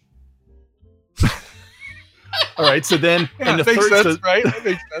 Couch. All right. So then, and the makes third, sense, right? That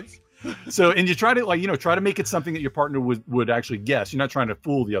makes sense. So, and you try to try to make it something that your partner would actually guess. You're not trying to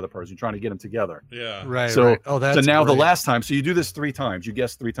fool the other person. You're trying to get them together. Yeah. Right. So, right. Oh, that's so now great. the last time. So you do this 3 times. You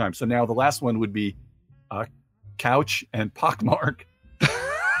guess 3 times. So now the last one would be couch and pockmark.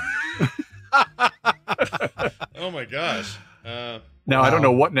 Oh my gosh. Now, I don't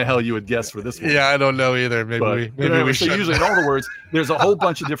know what in the hell you would guess for this one. Yeah, I don't know either. Maybe we so should. Usually in all the words, there's a whole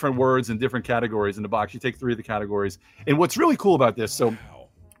bunch of different words and different categories in the box. You take 3 of the categories. And what's really cool about this, so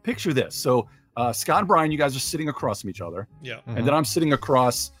picture this. So Scott and Brian, you guys are sitting across from each other. Yeah. And then I'm sitting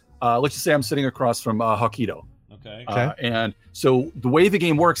across, let's just say I'm sitting across from Hokkaido. Okay. And so the way the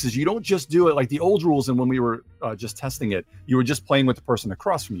game works is you don't just do it like the old rules, and when we were just testing it, you were just playing with the person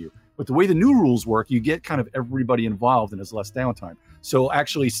across from you. But the way the new rules work, you get kind of everybody involved and there's less downtime. So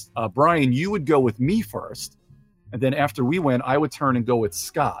actually, Brian, you would go with me first. And then after we went, I would turn and go with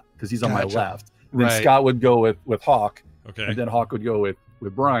Scott because he's on my left. And then Scott would go with Hawk. Okay. And then Hawk would go with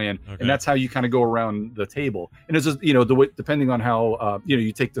Brian. Okay. And that's how you kind of go around the table. And it's just, the way, depending on how,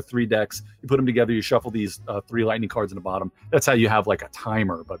 you take the 3 decks, you put them together, you shuffle these 3 lightning cards in the bottom. That's how you have like a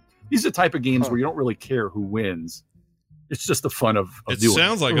timer. But these are the type of games where you don't really care who wins. It's just the fun of doing it.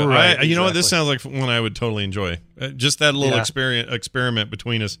 Sounds like you know what, this sounds like one I would totally enjoy. Just that little experiment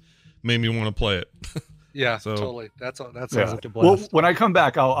between us made me want to play it. Yeah, totally. That sounds like a blast. Well, when I come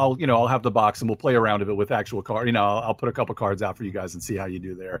back, I'll have the box and we'll play around with it with actual cards. I'll put a couple cards out for you guys and see how you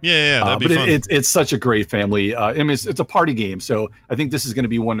do there. Yeah, that'd be but fun. It's such a great family. It's a party game, so I think this is going to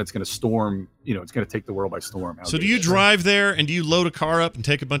be one that's going to storm. It's going to take the world by storm. So do you drive there and do you load a car up and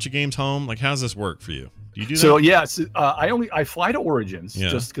take a bunch of games home? Like, how does this work for you? Do you do that? So yes, I fly to Origins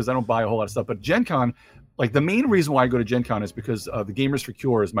just because I don't buy a whole lot of stuff. But Gen Con, like the main reason why I go to Gen Con is because the Gamers for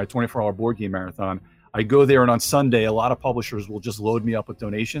Cures, my 24-hour board game marathon. I go there, and on Sunday, a lot of publishers will just load me up with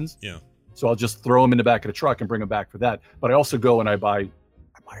donations. Yeah. So I'll just throw them in the back of the truck and bring them back for that. But I also go and I buy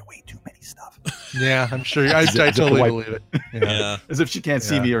way too many stuff. Yeah, I'm sure. I totally believe it. Yeah. As if she can't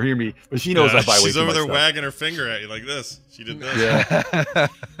see me or hear me, but she knows I buy way too much. She's over there stuff. wagging her finger at you like this. She did this. Yeah.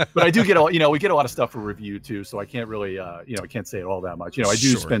 But I do get we get a lot of stuff for review too, so I can't really, I can't say it all that much. I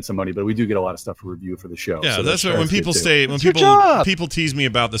do spend some money, but we do get a lot of stuff for review for the show. Yeah, so that's what when people people tease me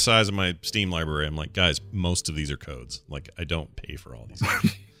about the size of my Steam library, I'm like, guys, most of these are codes. Like, I don't pay for all these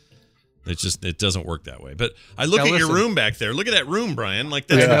games. It doesn't work that way. But I look at your room back there. Look at that room, Brian. Like,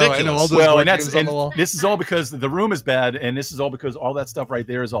 that's ridiculous. And this is all because the room is bad, and this is all because all that stuff right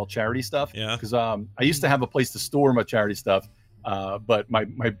there is all charity stuff. Yeah. Because I used to have a place to store my charity stuff, but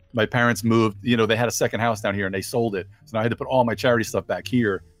my parents moved. They had a second house down here, and they sold it. So now I had to put all my charity stuff back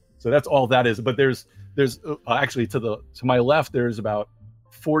here. So that's all that is. But there's actually to my left, there's about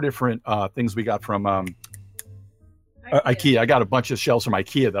 4 different things we got from IKEA. I got a bunch of shelves from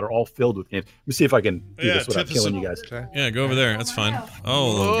IKEA that are all filled with games. Let me see if I can do this without killing you guys. Okay. Yeah, go over there. That's fine.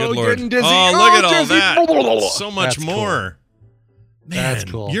 Oh, good lord. Getting dizzy. Oh, look at all dizzy. that. So much That's more. Cool. Man, That's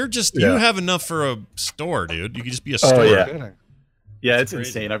cool. You're just you have enough for a store, dude. You could just be a store. Oh, yeah. Yeah, it's crazy.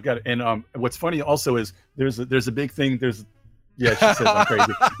 insane. I've got and what's funny also is there's a big thing. She says I'm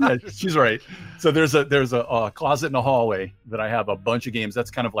crazy. Yeah, she's right. So there's a closet in the hallway that I have a bunch of games.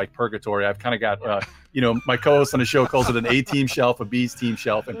 That's kind of like purgatory. I've kind of got my co-host on the show calls it an A team shelf, a B team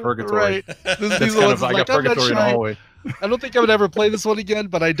shelf, and purgatory. Right. I got purgatory in the hallway. I don't think I would ever play this one again,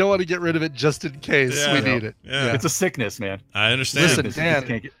 but I don't want to get rid of it just in case we need it. Yeah. It's a sickness, man. I understand. Listen, Dan,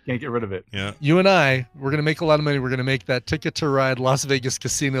 can't get rid of it. Yeah. You and we're going to make a lot of money. We're going to make that Ticket to Ride Las Vegas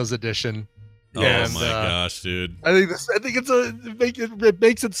Casinos edition. Oh my gosh, dude! I think it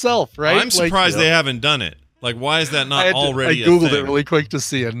makes itself, right? I'm surprised they haven't done it. Like, why is that not already? I googled a thing? it really quick to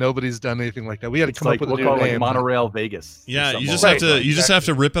see, and nobody's done anything like that. We had to come up with a new name. Like Monorail Vegas. Yeah, you just have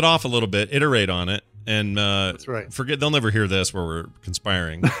to rip it off a little bit, iterate on it, and that's right. Forget they'll never hear this where we're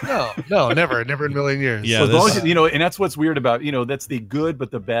conspiring. No, never in a million years. Yeah, so as long as and that's what's weird about that's the good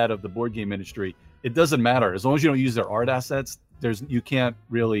but the bad of the board game industry. It doesn't matter as long as you don't use their art assets. You can't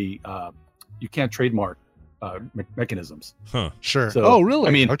really. You can't trademark mechanisms. Huh. Sure. So, really?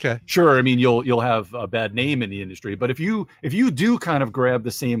 I mean, okay. Sure. I mean, you'll have a bad name in the industry, but if you do kind of grab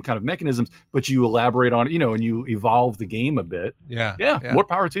the same kind of mechanisms, but you elaborate on it, and you evolve the game a bit. Yeah. More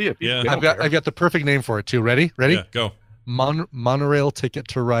power to you. Yeah. I've got the perfect name for it too. Ready? Yeah, go. Monorail Ticket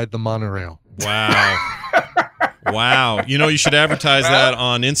to Ride the Monorail. Wow. Wow. You should advertise that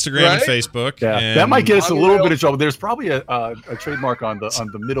on Instagram and Facebook. Yeah. And that might get us a little bit of trouble. There's probably a trademark on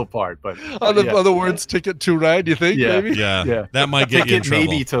the middle part, but on the words Ticket to Ride, you think? Yeah. Maybe? Yeah. That might get you in trouble.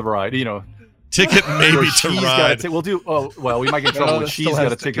 Maybe to ride, Ticket maybe to ride. We'll do. Oh well, we might get in trouble when she's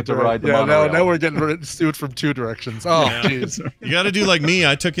got a ticket to ride. Now we're getting sued from 2 directions. Oh, jeez. You got to do like me.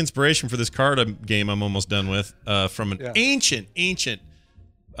 I took inspiration for this card game I'm almost done with from an ancient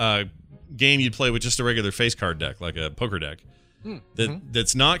game you'd play with just a regular face card deck, like a poker deck.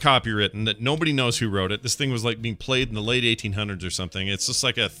 That's not copywritten, that nobody knows who wrote it. This thing was like being played in the late 1800s or something. It's just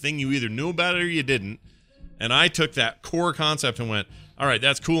like a thing you either knew about it or you didn't. And I took that core concept and went, all right,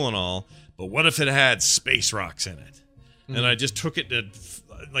 that's cool and all, but what if it had space rocks in it? And I just took it to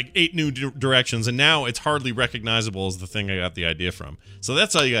like 8 new directions, and now it's hardly recognizable as the thing I got the idea from. So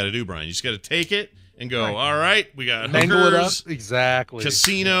that's all you got to do, Brian. You just got to take it and go, all right, we got Mangle it hookers, up. Exactly.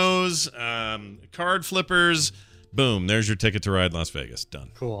 casinos, card flippers, Boom. There's your ticket to ride Las Vegas.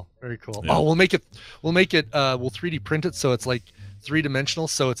 Done. Cool. Very cool. Yeah. Oh, we'll 3D print it so it's like 3-dimensional.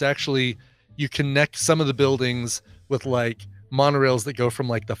 So it's actually, you connect some of the buildings with like monorails that go from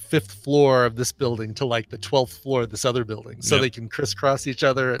like the 5th floor of this building to like the 12th floor of this other building. So they can crisscross each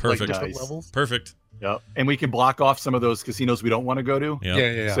other at like different levels. Perfect. Yeah, and we can block off some of those casinos we don't want to go to.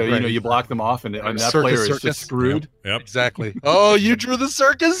 Yeah. So you block them off, and that player is just screwed. Yep. Exactly. Oh, you drew the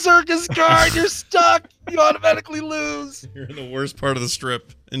circus card. You're stuck. You automatically lose. You're in the worst part of the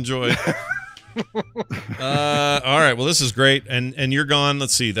strip. Enjoy. All right. Well, this is great, and you're gone.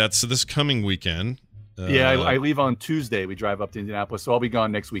 Let's see. That's this coming weekend. I leave on Tuesday. We drive up to Indianapolis, so I'll be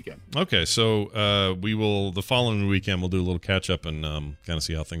gone next weekend. Okay, so we will the following weekend we'll do a little catch up and kind of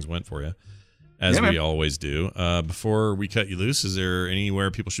see how things went for you. As we always do. Before we cut you loose, is there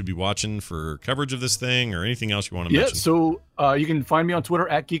anywhere people should be watching for coverage of this thing or anything else you want to mention? Yeah, so you can find me on Twitter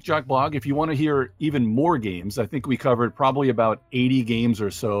at GeekJockBlog. If you want to hear even more games, I think we covered probably about 80 games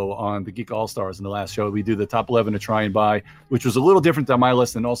or so on the Geek All-Stars in the last show. We do the top 11 to try and buy, which was a little different than my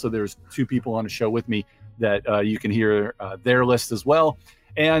list. And also there's 2 people on the show with me that you can hear their list as well.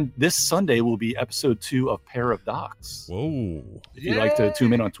 And this Sunday will be episode 2 of Pair of Docs. Whoa. If you'd like to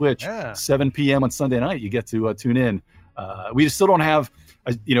tune in on Twitch, 7 p.m. on Sunday night, you get to tune in. We still don't have,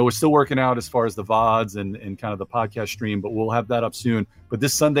 we're still working out as far as the VODs and kind of the podcast stream, but we'll have that up soon. But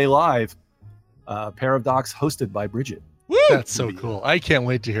this Sunday live, Pair of Docs hosted by Bridget. Woo! That's so cool. I can't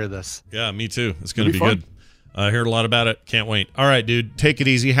wait to hear this. Yeah, me too. It's going to be good. I heard a lot about it. Can't wait. All right, dude. Take it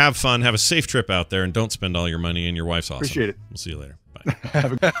easy. Have fun. Have a safe trip out there, and don't spend all your money. And your wife's awesome. Appreciate it. We'll see you later.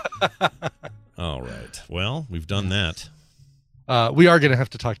 Bye. All right. Well, we've done that. We are going to have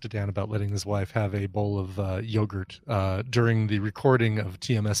to talk to Dan about letting his wife have a bowl of yogurt during the recording of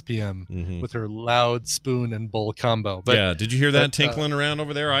TMSPM with her loud spoon and bowl combo. But yeah, did you hear that tinkling around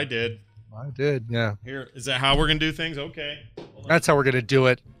over there? I did. Yeah. Here, is that how we're going to do things? Okay. That's how we're going to do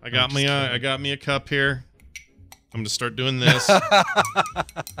it. I got me a cup here. I'm going to start doing this.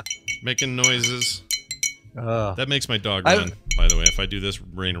 Making noises. That makes my dog run, by the way. If I do this,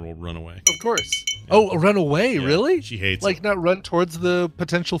 Rainer will run away. Of course. Yeah. Oh, run away? Yeah. Really? She hates it. Not run towards the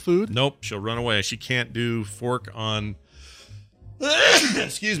potential food? Nope. She'll run away. She can't do fork on...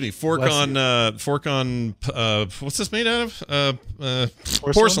 excuse me. Fork on... what's this made out of?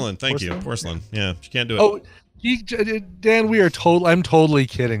 Porcelain. Thank you. Porcelain. Yeah. She can't do it. Oh, Dan, I'm totally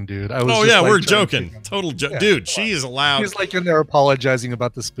kidding, dude. We're joking. Total joke. Dude, she is allowed. She's like in there apologizing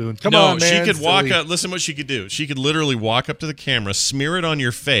about the spoon. Come on, man. She could walk up. Listen what she could do. She could literally walk up to the camera, smear it on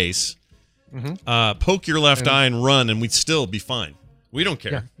your face, poke your left eye and run, and we'd still be fine. We don't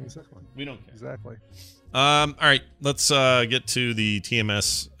care. Yeah, exactly. We don't care. Exactly. All right, let's get to the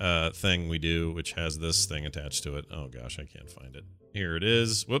TMS thing we do, which has this thing attached to it. Oh, gosh, I can't find it. Here it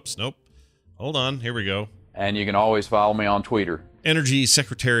is. Whoops, nope. Hold on. Here we go. And you can always follow me on Twitter. Energy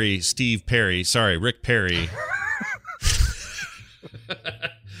Secretary Rick Perry.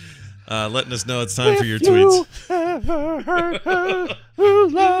 Letting us know it's time for your tweets. Ever heard her who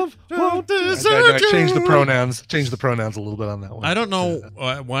love won't desert you. Change the pronouns a little bit on that one. I don't know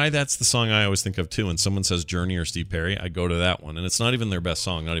why that's the song I always think of too. When someone says Journey or Steve Perry, I go to that one, and it's not even their best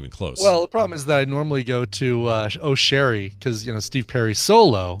song, not even close. Well, the problem is that I normally go to Oh Sherry because Steve Perry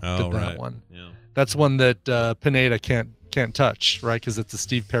solo did that one. Yeah. That's one that Pineda can't touch, right? Because it's a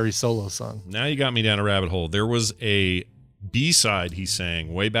Steve Perry solo song. Now you got me down a rabbit hole. There was a B-side he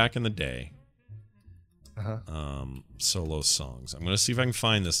sang way back in the day. Solo songs. I'm going to see if I can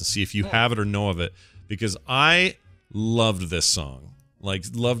find this and see if you have it or know of it, because I loved this song.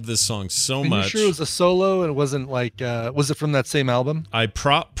 Loved this song so much. You sure it was a solo and it wasn't was it from that same album? I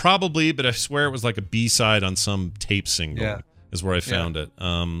probably, but I swear it was like a B-side on some tape single. Yeah. Is where I found it.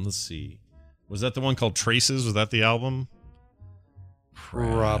 Let's see. Was that the one called Traces? Was that the album?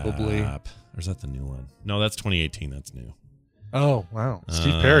 Probably. Or is that the new one? No, that's 2018. That's new. Oh, wow.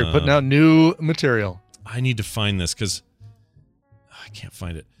 Steve Perry putting out new material. I need to find this because I can't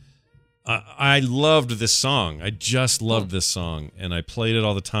find it. I loved this song. I just loved this song. And I played it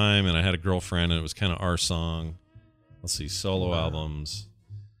all the time. And I had a girlfriend, and it was kind of our song. Let's see. Solo albums.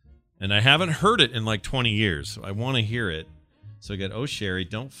 And I haven't heard it in like 20 years. So I want to hear it. So I got Oh Sherry,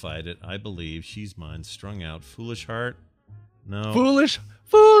 Don't Fight It, I Believe, She's Mine, Strung Out, Foolish Heart. No.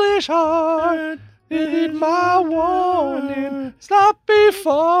 Foolish heart, heed my warning. Stop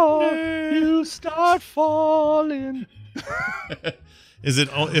before you start falling. Is it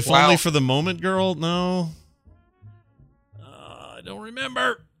If Only for the Moment, Girl? No. I don't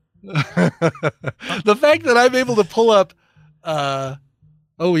remember. The fact that I'm able to pull up the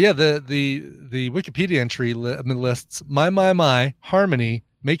Wikipedia entry lists My Harmony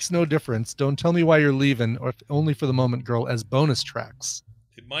Makes No Difference, Don't Tell Me Why You're Leaving, or Only for the Moment Girl as bonus tracks.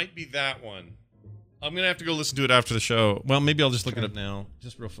 It might be that one. I'm going to have to go listen to it after the show. Well, maybe I'll just look it up now,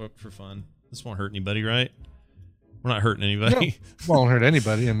 just real for fun. This won't hurt anybody, right? We're not hurting anybody. No, won't hurt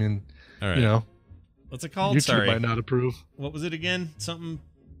anybody. I mean, all right. You know. What's it called? YouTube Sorry. might not approve. What was it again? Something?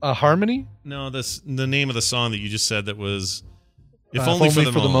 Harmony? No, the name of the song that you just said that was If Only for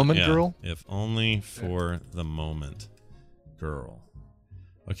the Moment yeah. Girl? If Only for the Moment Girl.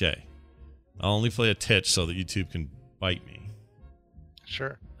 Okay. I'll only play a titch so that YouTube can bite me.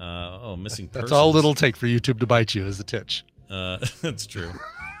 Sure. Missing persons. That's all it'll take for YouTube to bite you is a titch. That's true.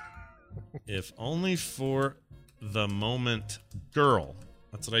 If Only for the Moment Girl.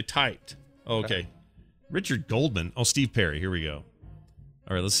 That's what I typed. Oh, okay. Richard Goldman. Oh, Steve Perry. Here we go.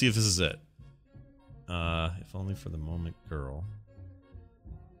 All right, let's see if this is it. If Only for the Moment Girl.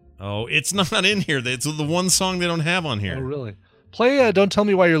 Oh, it's not in here. It's the one song they don't have on here. Oh, really? Play Don't Tell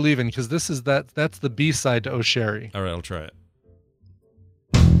Me Why You're Leaving, because that's the B-side to Oh Sherry. All right, I'll try it.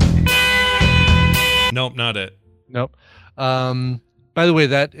 Nope, not it. Nope. By the way,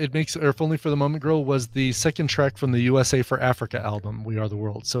 If Only for the Moment Girl was the second track from the USA for Africa album, We Are the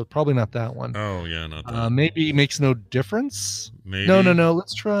World. So probably not that one. Oh, yeah, not that. Maybe Makes No Difference? Maybe. No.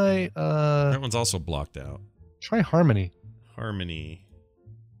 Let's try... that one's also blocked out. Try Harmony. Harmony.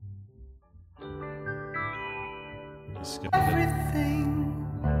 Skip ahead.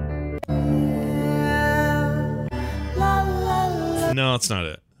 No, it's not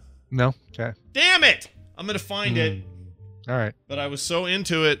it. No? Okay. Damn it! I'm going to find it. All right. But I was so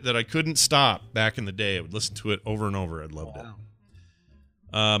into it that I couldn't stop back in the day. I would listen to it over and over. I loved it.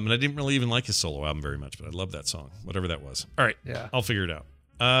 And I didn't really even like his solo album very much, but I loved that song, whatever that was. All right. Yeah. I'll figure it out.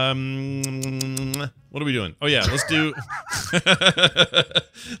 What are we doing? Oh, yeah. Let's do...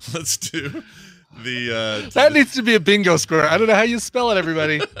 let's do... that needs to be a bingo square. I don't know how you spell it,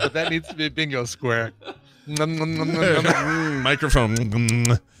 everybody, but that needs to be a bingo square. Microphone.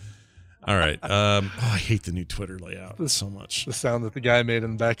 All right. I hate the new Twitter layout so much. The sound that the guy made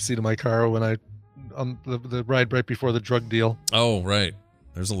in the backseat of my car when I on the ride right before the drug deal. Oh, right.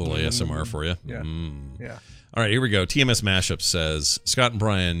 There's a little ASMR for you. Yeah. Yeah. All right, here we go. TMS Mashup says, Scott and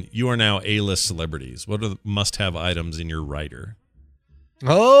Brian, you are now A-list celebrities. What are the must-have items in your rider?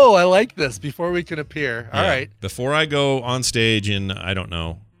 Oh, I like this. Before we can appear. All right. Before I go on stage in, I don't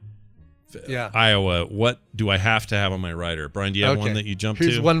know, Iowa, what do I have to have on my rider? Brian, do you have one that you jump to?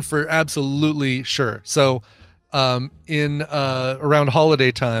 Here's one for absolutely sure. So in around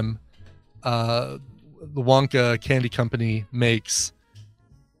holiday time, the Wonka Candy Company makes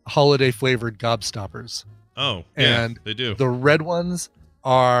holiday-flavored gobstoppers. Oh, yeah, and they do. The red ones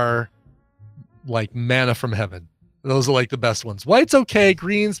are like manna from heaven. Those are like the best ones. White's okay,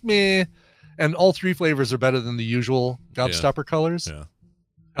 green's meh, and all three flavors are better than the usual gobstopper colors. Yeah.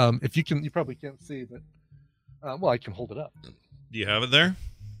 If you probably can't see, but well, I can hold it up. Do you have it there?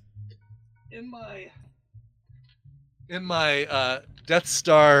 In my Death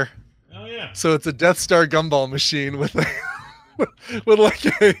Star. Oh yeah. So it's a Death Star gumball machine with with like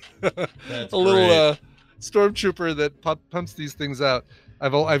a little stormtrooper that pumps these things out.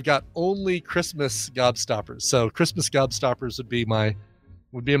 I've got only Christmas gobstoppers. So Christmas gobstoppers would be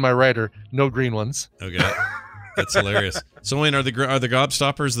in my rider. No green ones. Okay. That's hilarious. So Wayne, are the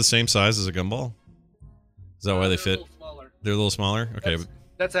gobstoppers the same size as a gumball? Is that why they fit? They're a little smaller. Okay.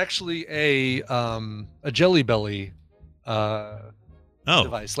 That's actually a Jelly Belly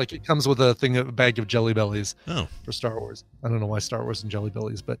device. Like it comes with a bag of Jelly Bellies for Star Wars. I don't know why Star Wars and Jelly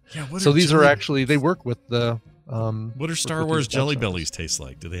Bellies, but so these are actually they work with the. What do Star Wars Jelly Bellies taste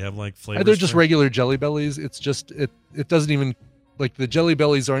like? Do they have like flavors? They're just regular Jelly Bellies. It's just it doesn't even like the Jelly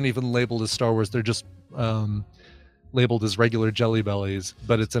Bellies aren't even labeled as Star Wars. They're just labeled as regular Jelly Bellies,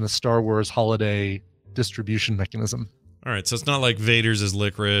 but it's in a Star Wars holiday distribution mechanism. All right, so it's not like Vader's is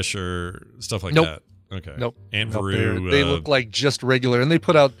licorice or stuff like that. Okay. Nope. Aunt Veru. They look like just regular, and they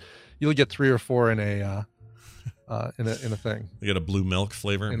put out. You'll get 3 or 4 in a thing. They got a blue milk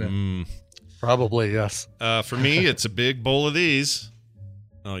flavor. Probably yes. For me, it's a big bowl of these.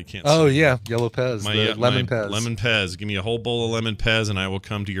 Oh, you can't. Oh see. Yeah, yellow Pez, lemon Pez. Lemon Pez. Give me a whole bowl of lemon Pez, and I will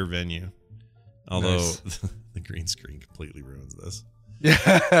come to your venue. Although the green screen completely ruins this.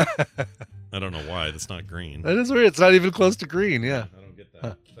 Yeah. I don't know why. That's not green. That is weird. It's not even close to green. Yeah. I don't get that.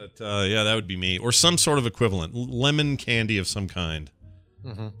 Huh. But yeah, that would be me. Or some sort of equivalent. Lemon candy of some kind.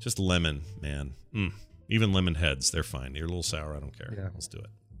 Mm-hmm. Just lemon, man. Even lemon heads, they're fine. You're a little sour. I don't care. Yeah. Let's do it.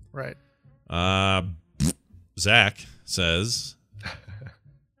 Right. Zach says,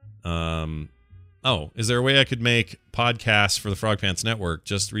 is there a way I could make podcasts for the Frog Pants Network?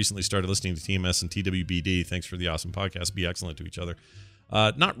 Just recently started listening to TMS and TWBD. Thanks for the awesome podcast. Be excellent to each other.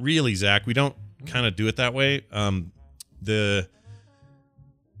 Not really, Zach. We don't kind of do it that way. The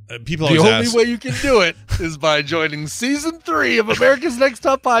people The always only ask, way you can do it is by joining season 3 of America's Next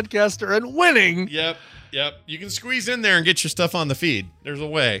Top Podcaster and winning. Yep. You can squeeze in there and get your stuff on the feed. There's a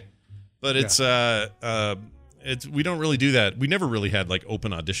way, but it's we don't really do that. We never really had like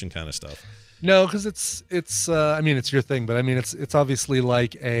open audition kind of stuff. No, because it's I mean, it's your thing, but I mean, it's obviously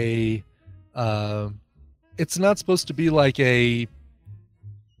like a it's not supposed to be like a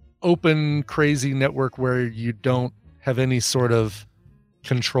open crazy network where you don't have any sort of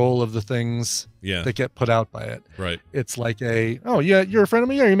control of the things that get put out by it. Right. It's like you're a friend of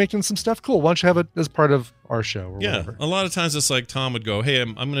me. Are you making some stuff? Cool. Why don't you have it as part of our show or whatever? A lot of times it's like Tom would go, hey,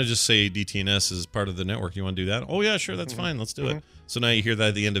 I'm going to just say DTNS is part of the network. You want to do that? Oh yeah, sure. That's fine. Let's do it. So now you hear that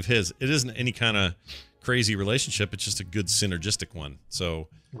at the end of his. It isn't any kind of crazy relationship. It's just a good synergistic one. So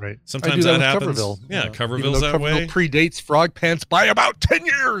sometimes that happens. Coverville. Yeah, Coverville's that way. Predates Frog Pants by about 10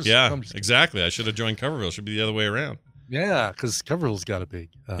 years. Yeah, exactly. I should have joined Coverville. It should be the other way around. Yeah, because Coverville's got a big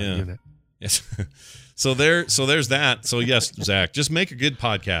unit. Yes. So there's that. So yes, Zach, just make a good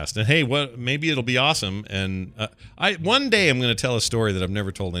podcast, and hey, maybe it'll be awesome. And one day I'm going to tell a story that I've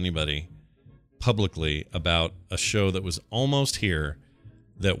never told anybody publicly about a show that was almost here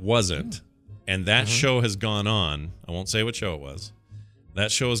that wasn't, and that show has gone on. I won't say what show it was.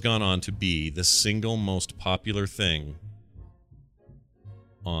 That show has gone on to be the single most popular thing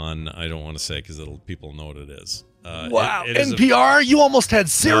on. I don't want to say because people know what it is. Wow, NPR? You almost had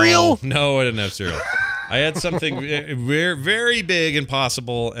cereal? No, I didn't have cereal. I had something very, very big and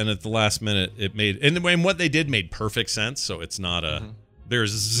possible, and at the last minute, it made... And what they did made perfect sense, so it's not a...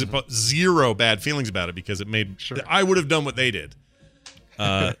 There's zero bad feelings about it because it made... Sure. I would have done what they did.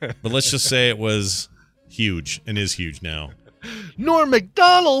 But let's just say it was huge, and is huge now. Norm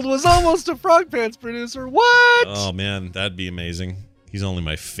Macdonald was almost a Frog Pants producer. What? Oh, man, that'd be amazing. He's only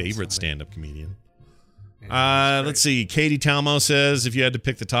my favorite stand-up comedian. Let's see. Katie Talmo says, if you had to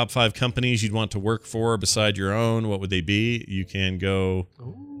pick the top 5 companies you'd want to work for beside your own, what would they be? You can go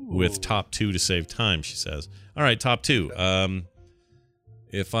with top 2 to save time, she says. All right, top 2.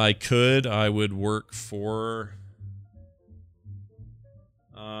 If I could, I would work for...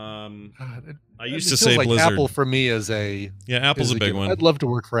 I used to say like Blizzard. Apple for me is a... Yeah, Apple's a big one. I'd love to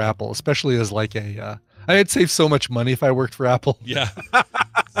work for Apple, especially as like a... I'd save so much money if I worked for Apple. Yeah,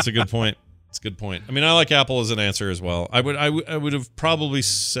 that's a good point. It's a good point. I mean, I like Apple as an answer as well. I would have probably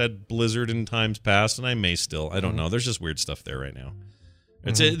said Blizzard in times past, and I may still. I don't know. There's just weird stuff there right now.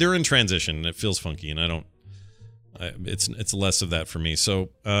 They're in transition. It feels funky, and I don't. It's less of that for me. So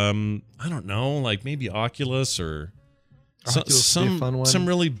I don't know. Like maybe Oculus or some fun one. Some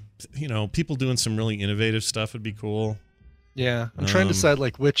really people doing some really innovative stuff would be cool. Yeah, I'm trying to decide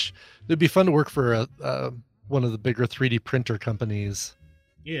like which. It'd be fun to work for one of the bigger 3D printer companies.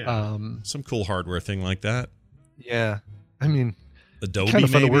 Yeah, some cool hardware thing like that. Yeah, I mean, Adobe. Kind of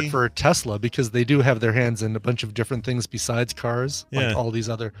fun to work for Tesla because they do have their hands in a bunch of different things besides cars, like all these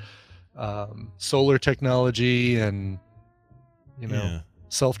other solar technology and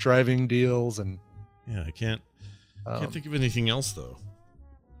self-driving deals and. Yeah, I can't think of anything else though.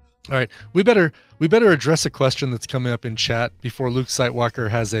 All right, we better address a question that's coming up in chat before Luke Sightwalker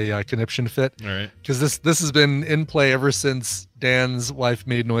has a conniption fit. All right, because this has been in play ever since Dan's wife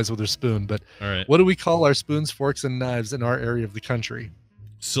made noise with her spoon. But all right, what do we call our spoons, forks, and knives in our area of the country?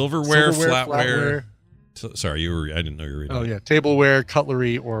 Silverware, flatware. Sorry, I didn't know you were reading. Oh yeah, tableware,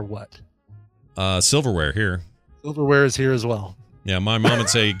 cutlery, or what? Silverware here. Silverware is here as well. Yeah, my mom would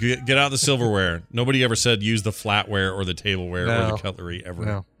say, "Get out the silverware." Nobody ever said use the flatware or the tableware or the cutlery ever.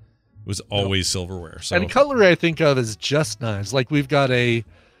 No. It was always silverware. So. And cutlery I think of as just knives. Like we've got a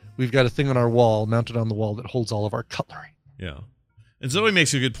thing on our wall, mounted on the wall, that holds all of our cutlery. Yeah. And Zoe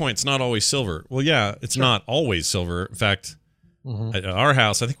makes a good point. It's not always silver. Well, yeah, it's not always silver. In fact, at our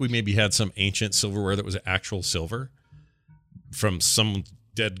house, I think we maybe had some ancient silverware that was actual silver from some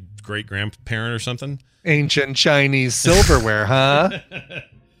dead great-grandparent or something. Ancient Chinese silverware, huh?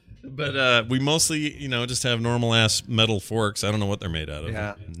 But we mostly, just have normal-ass metal forks. I don't know what they're made out of.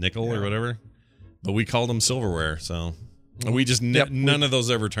 Yeah. Nickel or whatever. But we called them silverware, so... We just... none of those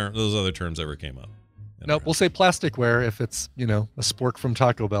other terms ever came up. Nope, we'll say plasticware if it's, a spork from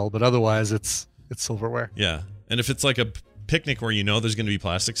Taco Bell, but otherwise it's silverware. Yeah. And if it's like a picnic where there's going to be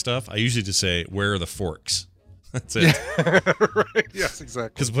plastic stuff, I usually just say, where are the forks? That's it. Right. Yes,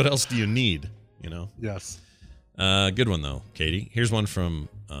 exactly. Because what else do you need, Yes. Good one, though, Katie. Here's one from...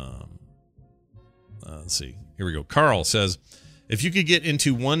 let's see. Here we go. Carl says, if you could get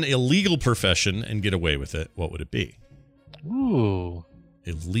into one illegal profession and get away with it, what would it be? Ooh.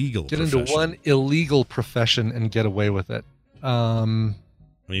 Illegal Get profession. into one illegal profession and get away with it.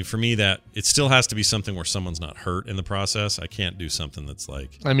 I mean, for me, that it still has to be something where someone's not hurt in the process. I can't do something that's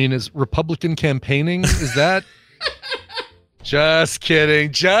like. I mean, is Republican campaigning? Is that? Just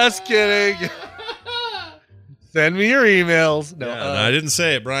kidding. Just kidding. Send me your emails. No, no, I didn't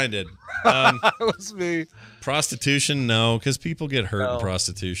say it. Brian did. That was me. Prostitution, no, because people get hurt in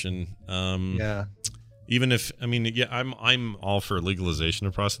prostitution. Yeah. Even if I'm all for legalization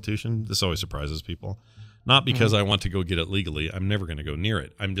of prostitution. This always surprises people. Not because I want to go get it legally. I'm never going to go near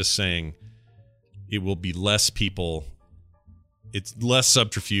it. I'm just saying it will be less people. It's less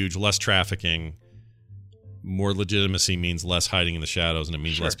subterfuge, less trafficking. More legitimacy means less hiding in the shadows, and it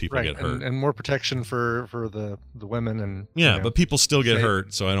means less people get hurt. And more protection for the women. And but people still get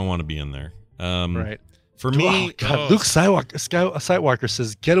hurt, so I don't want to be in there. Right. For me, Luke Sightwalker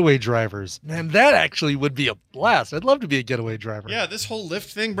says getaway drivers. Man, that actually would be a blast. I'd love to be a getaway driver. Yeah, this whole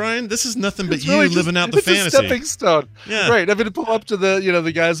Lyft thing, Brian, this is nothing but you living out the fantasy. It's a stepping stone. Yeah. Right. I'm going to pull up to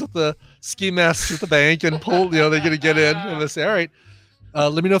the guys with the ski masks at the bank and pull, they're going to get in and they say, all right,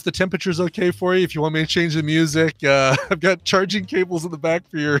 let me know if the temperature's okay for you. If you want me to change the music, I've got charging cables in the back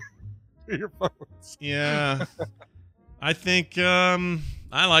for your phones. Yeah. I think I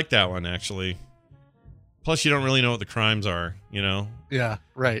like that one, actually. Plus, you don't really know what the crimes are, Yeah,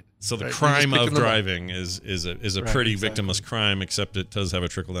 right. So the crime of driving is a pretty victimless crime, except it does have a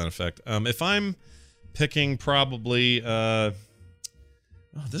trickle-down effect. If I'm picking probably...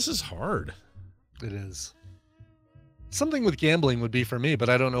 this is hard. It is. Something with gambling would be for me, but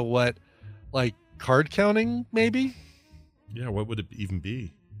I don't know what, like card counting, maybe? Yeah, what would it even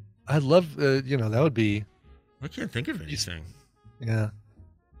be? I'd love, that would be... I can't think of anything. Yeah.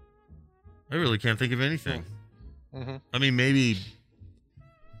 I really can't think of anything. Mm-hmm. I mean, maybe...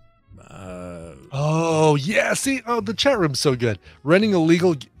 Oh, yeah. See, the chat room's so good. Running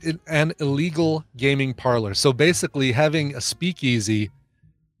an illegal gaming parlor. So basically having a speakeasy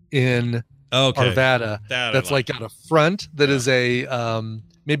in Arvada that's like got a front that is a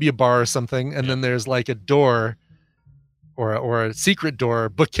maybe a bar or something, and then there's like a door or a secret door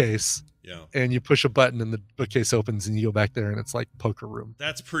bookcase. Yeah. And you push a button and the bookcase opens and you go back there and it's like poker room.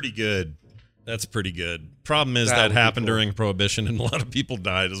 That's pretty good. Problem is that happened during Prohibition and a lot of people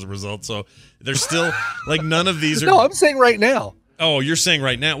died as a result. So there's still like none of these are. No, I'm saying right now. Oh, you're saying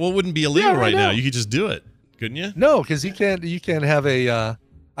right now? Well, it wouldn't be illegal right now. You could just do it, couldn't you? No, because you can't have a.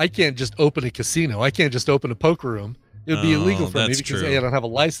 I can't just open a casino. I can't just open a poker room. It would be illegal for me because A, I don't have a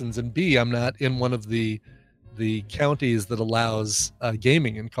license, and B, I'm not in one of the counties that allows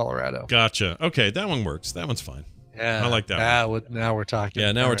gaming in Colorado. Gotcha. Okay, that one works. That one's fine. Yeah, I like that one. Now we're talking.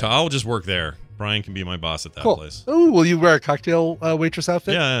 Yeah, now we're talking. I'll just work there. Brian can be my boss at that place. Oh, will you wear a cocktail waitress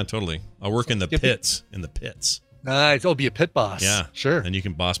outfit? Yeah, totally. I'll work in the pits. Nice. I'll be a pit boss. Yeah, sure. And you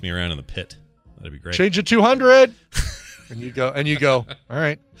can boss me around in the pit. That'd be great. Change it 200. and you go. All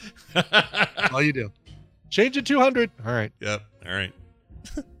right. All you do. Change it 200. All right. Yep. All right.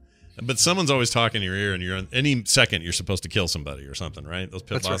 But someone's always talking in your ear, and you're on any second you're supposed to kill somebody or something, right? Those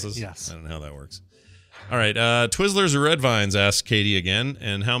pit bosses. Right. Yes. I don't know how that works. All right. Twizzlers or Red Vines? Asks Katie again.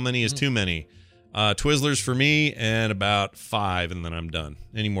 And how many is too many? Twizzlers for me, and about 5, and then I'm done.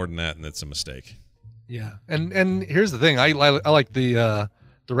 Any more than that, and it's a mistake. Yeah. And here's the thing. I like the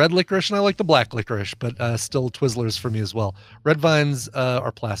red licorice and I like the black licorice, but still Twizzlers for me as well. Red Vines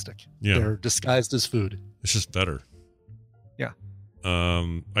are plastic. Yeah. They're disguised as food. It's just better. Yeah.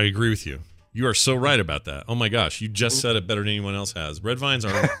 I agree with you. You are so right about that. Oh my gosh, you just said it better than anyone else has. Red Vines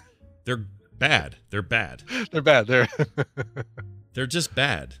are they're bad. They're bad. They're bad. They're just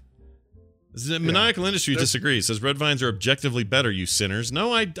bad. The maniacal industry disagrees. Says Red Vines are objectively better, you sinners.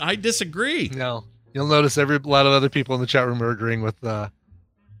 No, I disagree. No. You'll notice a lot of other people in the chat room are agreeing with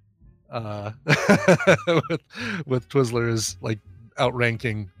with Twizzlers, like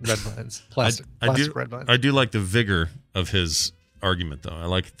outranking Red Vines. Plastic Red Vines. I do like the vigor of his argument, though. I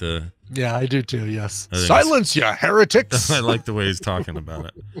like the... Yeah, I do too, yes. Silence, you heretics! I like the way he's talking about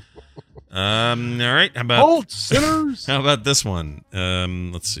it. All right, how about... Halt, sinners! How about this one?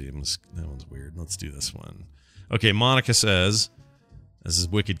 Let's see. That one's weird. Let's do this one. Okay, Monica says... This is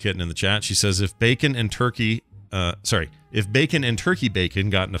Wicked Kitten in the chat. She says, if bacon and turkey bacon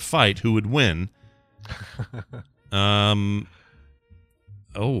got in a fight, who would win? Well,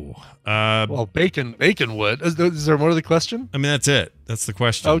 bacon would. Is there more to the question? I mean, that's it. That's the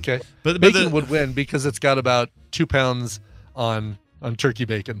question. Okay. But bacon would win because it's got about 2 pounds on turkey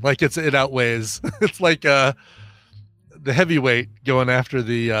bacon. Like it outweighs. It's like the heavyweight going after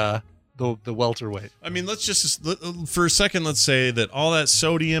the welterweight. I mean, let's just for a second, let's say that all that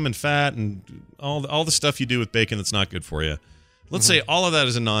sodium and fat and all the stuff you do with bacon that's not good for you. Let's say all of that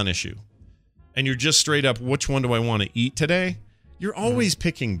is a non-issue. and you're just straight up, which one do I want to eat today? You're always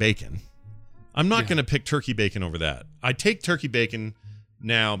picking bacon. I'm not going to pick turkey bacon over that. I take turkey bacon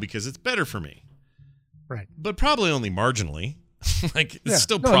now because it's better for me. Right. But probably only marginally. Like, it's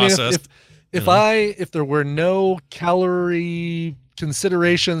still processed. I mean, if there were no calorie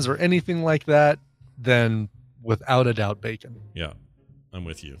considerations or anything like that, then without a doubt, bacon. Yeah, I'm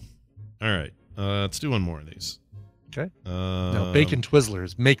with you. All right. Let's do one more of these. Okay. Now, bacon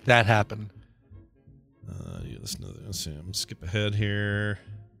Twizzlers. Make that happen. Let's see. I'm going to skip ahead here.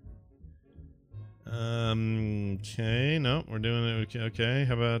 Okay. No, we're doing it. Okay.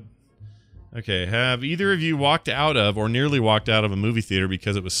 How about... Okay. Have either of you walked out of or nearly walked out of a movie theater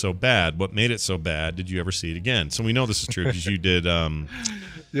because it was so bad? What made it so bad? Did you ever see it again? So we know this is true because you did...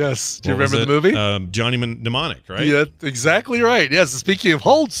 Yes. Do you remember the movie? Johnny Mnemonic, right? Yeah, exactly right. Yes. Speaking of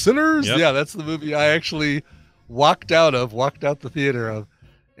hold sinners, Yep. yeah, that's the movie I actually walked out the theater of.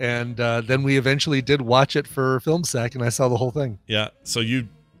 And then we eventually did watch it for Film Sack, and I saw the whole thing. Yeah. So you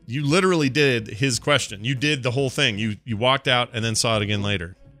literally did his question. You did the whole thing. You walked out and then saw it again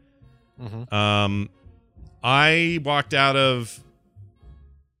later. Mm-hmm. I walked out of...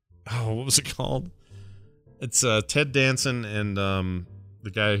 Oh, what was it called? It's Ted Danson and... the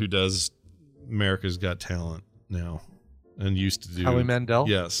guy who does America's Got Talent now and used to do Howie Mandel?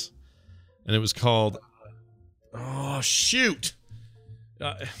 Yes. And it was called oh shoot.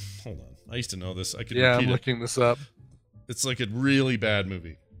 Hold on. I used to know this. I could repeat I'm looking this up. It's like a really bad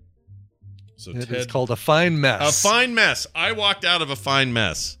movie. So It's called A Fine Mess. A Fine Mess. I walked out of A Fine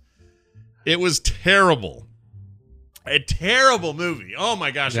Mess. It was terrible. A terrible movie. Oh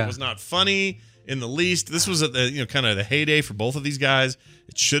my gosh, It was not funny in the least. This was at the kind of the heyday for both of these guys.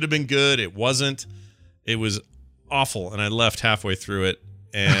 It should have been good. It wasn't. It was awful, and I left halfway through it,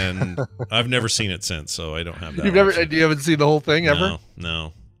 and I've never seen it since, so I don't have that. You haven't seen the whole thing ever?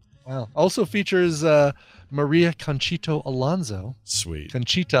 No. Wow. Also features Maria Conchita Alonso,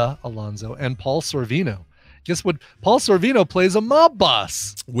 and Paul Sorvino. Guess what? Paul Sorvino plays a mob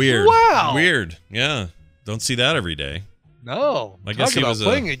boss. Weird. Wow. Weird. Yeah. Don't see that every day. No, I guess he was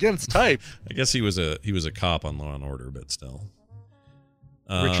playing against type. I guess he was a cop on Law and Order, but still.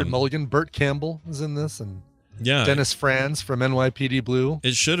 Richard Mulligan, Burt Campbell is in this, and yeah, Dennis Franz from NYPD Blue.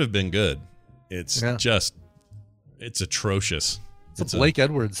 It should have been good. It's it's atrocious. It's a Blake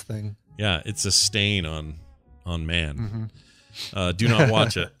Edwards thing. Yeah, it's a stain on man. Mm-hmm. Do not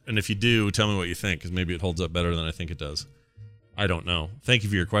watch it, and if you do, tell me what you think, because maybe it holds up better than I think it does. I don't know. Thank you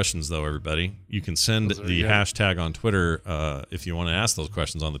for your questions, though, everybody. You can send the hashtag on Twitter if you want to ask those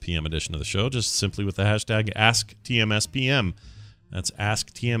questions on the PM edition of the show, just simply with the hashtag AskTMSPM. That's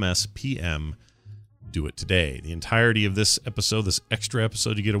AskTMSPM. Do it today. The entirety of this episode, this extra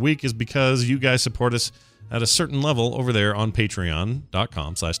episode you get a week, is because you guys support us at a certain level over there on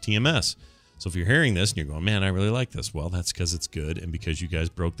patreon.com/TMS. So if you're hearing this and you're going, man, I really like this, well, that's because it's good and because you guys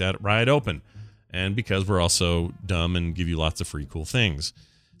broke that ride open. And because we're also dumb and give you lots of free cool things.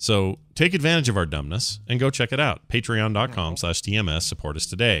 So take advantage of our dumbness and go check it out. Patreon.com/TMS. Support us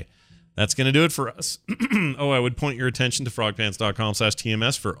today. That's going to do it for us. I would point your attention to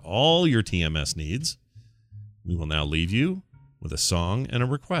frogpants.com/TMS for all your TMS needs. We will now leave you with a song and a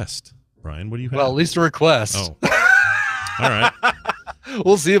request. Brian, what do you have? Well, at least a request. Oh. All right.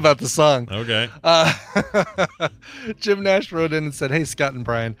 We'll see about the song. Okay. Jim Nash wrote in and said, hey, Scott and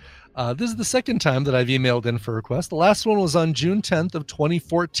Brian, this is the second time that I've emailed in for a request. The last one was on June 10th of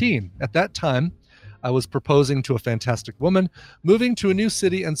 2014. At that time, I was proposing to a fantastic woman, moving to a new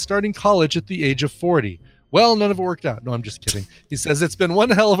city, and starting college at the age of 40. Well, none of it worked out. No, I'm just kidding. He says, it's been one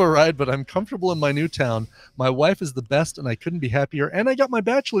hell of a ride, but I'm comfortable in my new town. My wife is the best, and I couldn't be happier. And I got my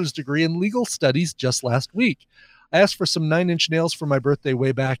bachelor's degree in legal studies just last week. I asked for some 9-inch nails for my birthday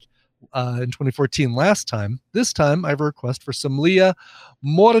way back in 2014 last time. This time, I have a request for some Leah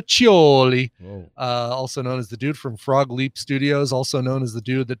Moraccioli, also known as the dude from Frog Leap Studios, also known as the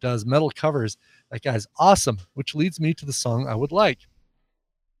dude that does metal covers. That guy's awesome, which leads me to the song I would like.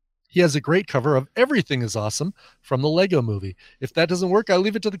 He has a great cover of Everything is Awesome from the Lego Movie. If that doesn't work, I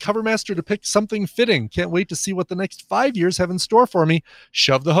leave it to the cover master to pick something fitting. Can't wait to see what the next 5 years have in store for me.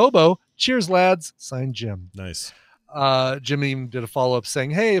 Shove the hobo. Cheers, lads. Signed, Jim. Nice. Jimmy did a follow-up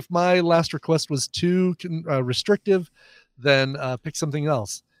saying, hey, if my last request was too restrictive, then pick something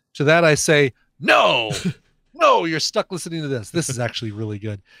else. To that I say, no, no, you're stuck listening to this. This is actually really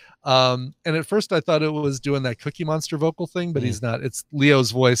good. And at first I thought it was doing that Cookie Monster vocal thing, but he's not. It's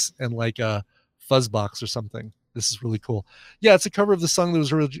Leo's voice and like a fuzzbox or something. This is really cool. Yeah, it's a cover of the song that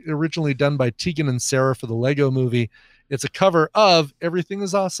was originally done by Tegan and Sarah for the Lego Movie. It's a cover of Everything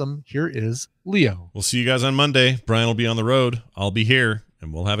is Awesome. Here is Leo. We'll see you guys on Monday. Brian will be on the road. I'll be here,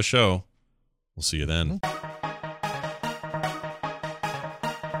 and we'll have a show. We'll see you then.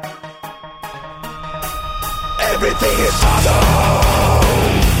 Everything is awesome.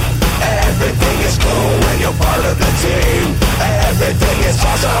 Everything is cool when you're part of the team. Everything is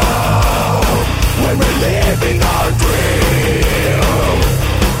awesome when we're living our dream.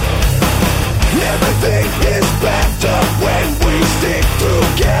 Everything is better when we stick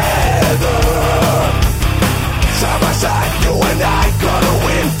together. Side by side, you and I gonna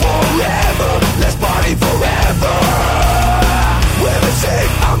win forever. Let's party forever. We're the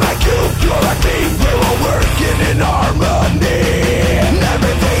same, I'm like you, you're like me. We're all working in harmony.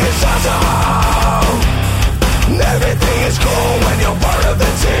 Everything is awesome. Everything is cool when you're part of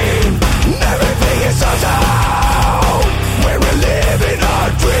the team. Everything is awesome when we're living our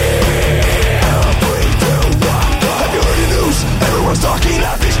dream. 3, 2, 1, go. Have you heard the news? Everyone's talking,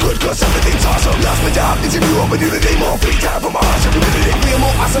 life is good cause everything's awesome. Lost my job, needs a new opportunity. More free time for my awesome community. Feel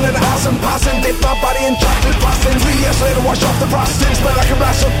more awesome than an awesome possum. Dip my body in chocolate frosting. 3 years later, wash off the frosting. Smell like a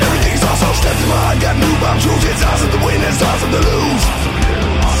rascal, everything's awesome. Steps in my heart, got new bomb shoes. It's awesome to win, it's awesome to lose.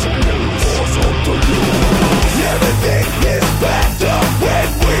 Awesome to lose, awesome to lose. Everything is better when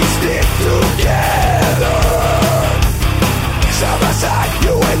we stick together. Side by side,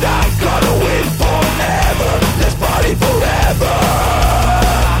 you and I gonna win forever. Let's party forever.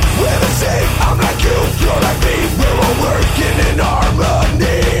 We're the same, I'm like you, you're like me. We're all working in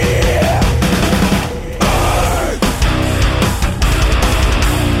harmony.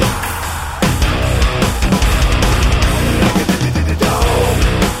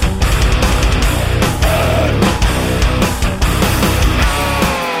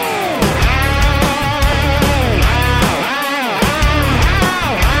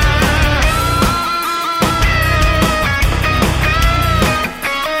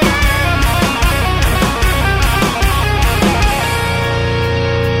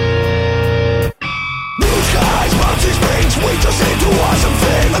 We just into awesome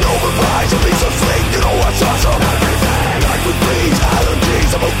thing. An overpriced, a piece of fling. You know what's awesome? Everything. Like with breeze,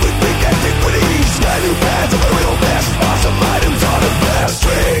 allergies. I'm a quick big antiquities. Brand new pads of the real best. Awesome items are the best.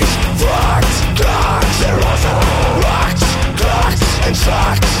 Strings, rocks, clocks, they're awesome. Rocks, clocks, and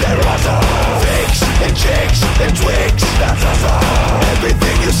socks, they're awesome. Fakes, and chicks, and twigs, that's awesome.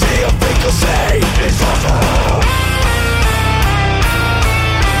 Everything you see, a think you'll say is awesome.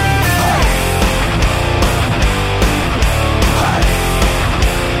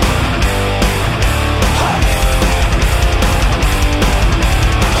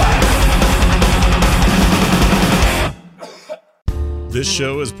 This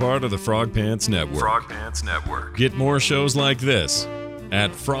show is part of the Frog Pants Network. Frog Pants Network. Get more shows like this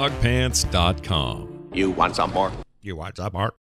at frogpants.com. You want some more? You want some more?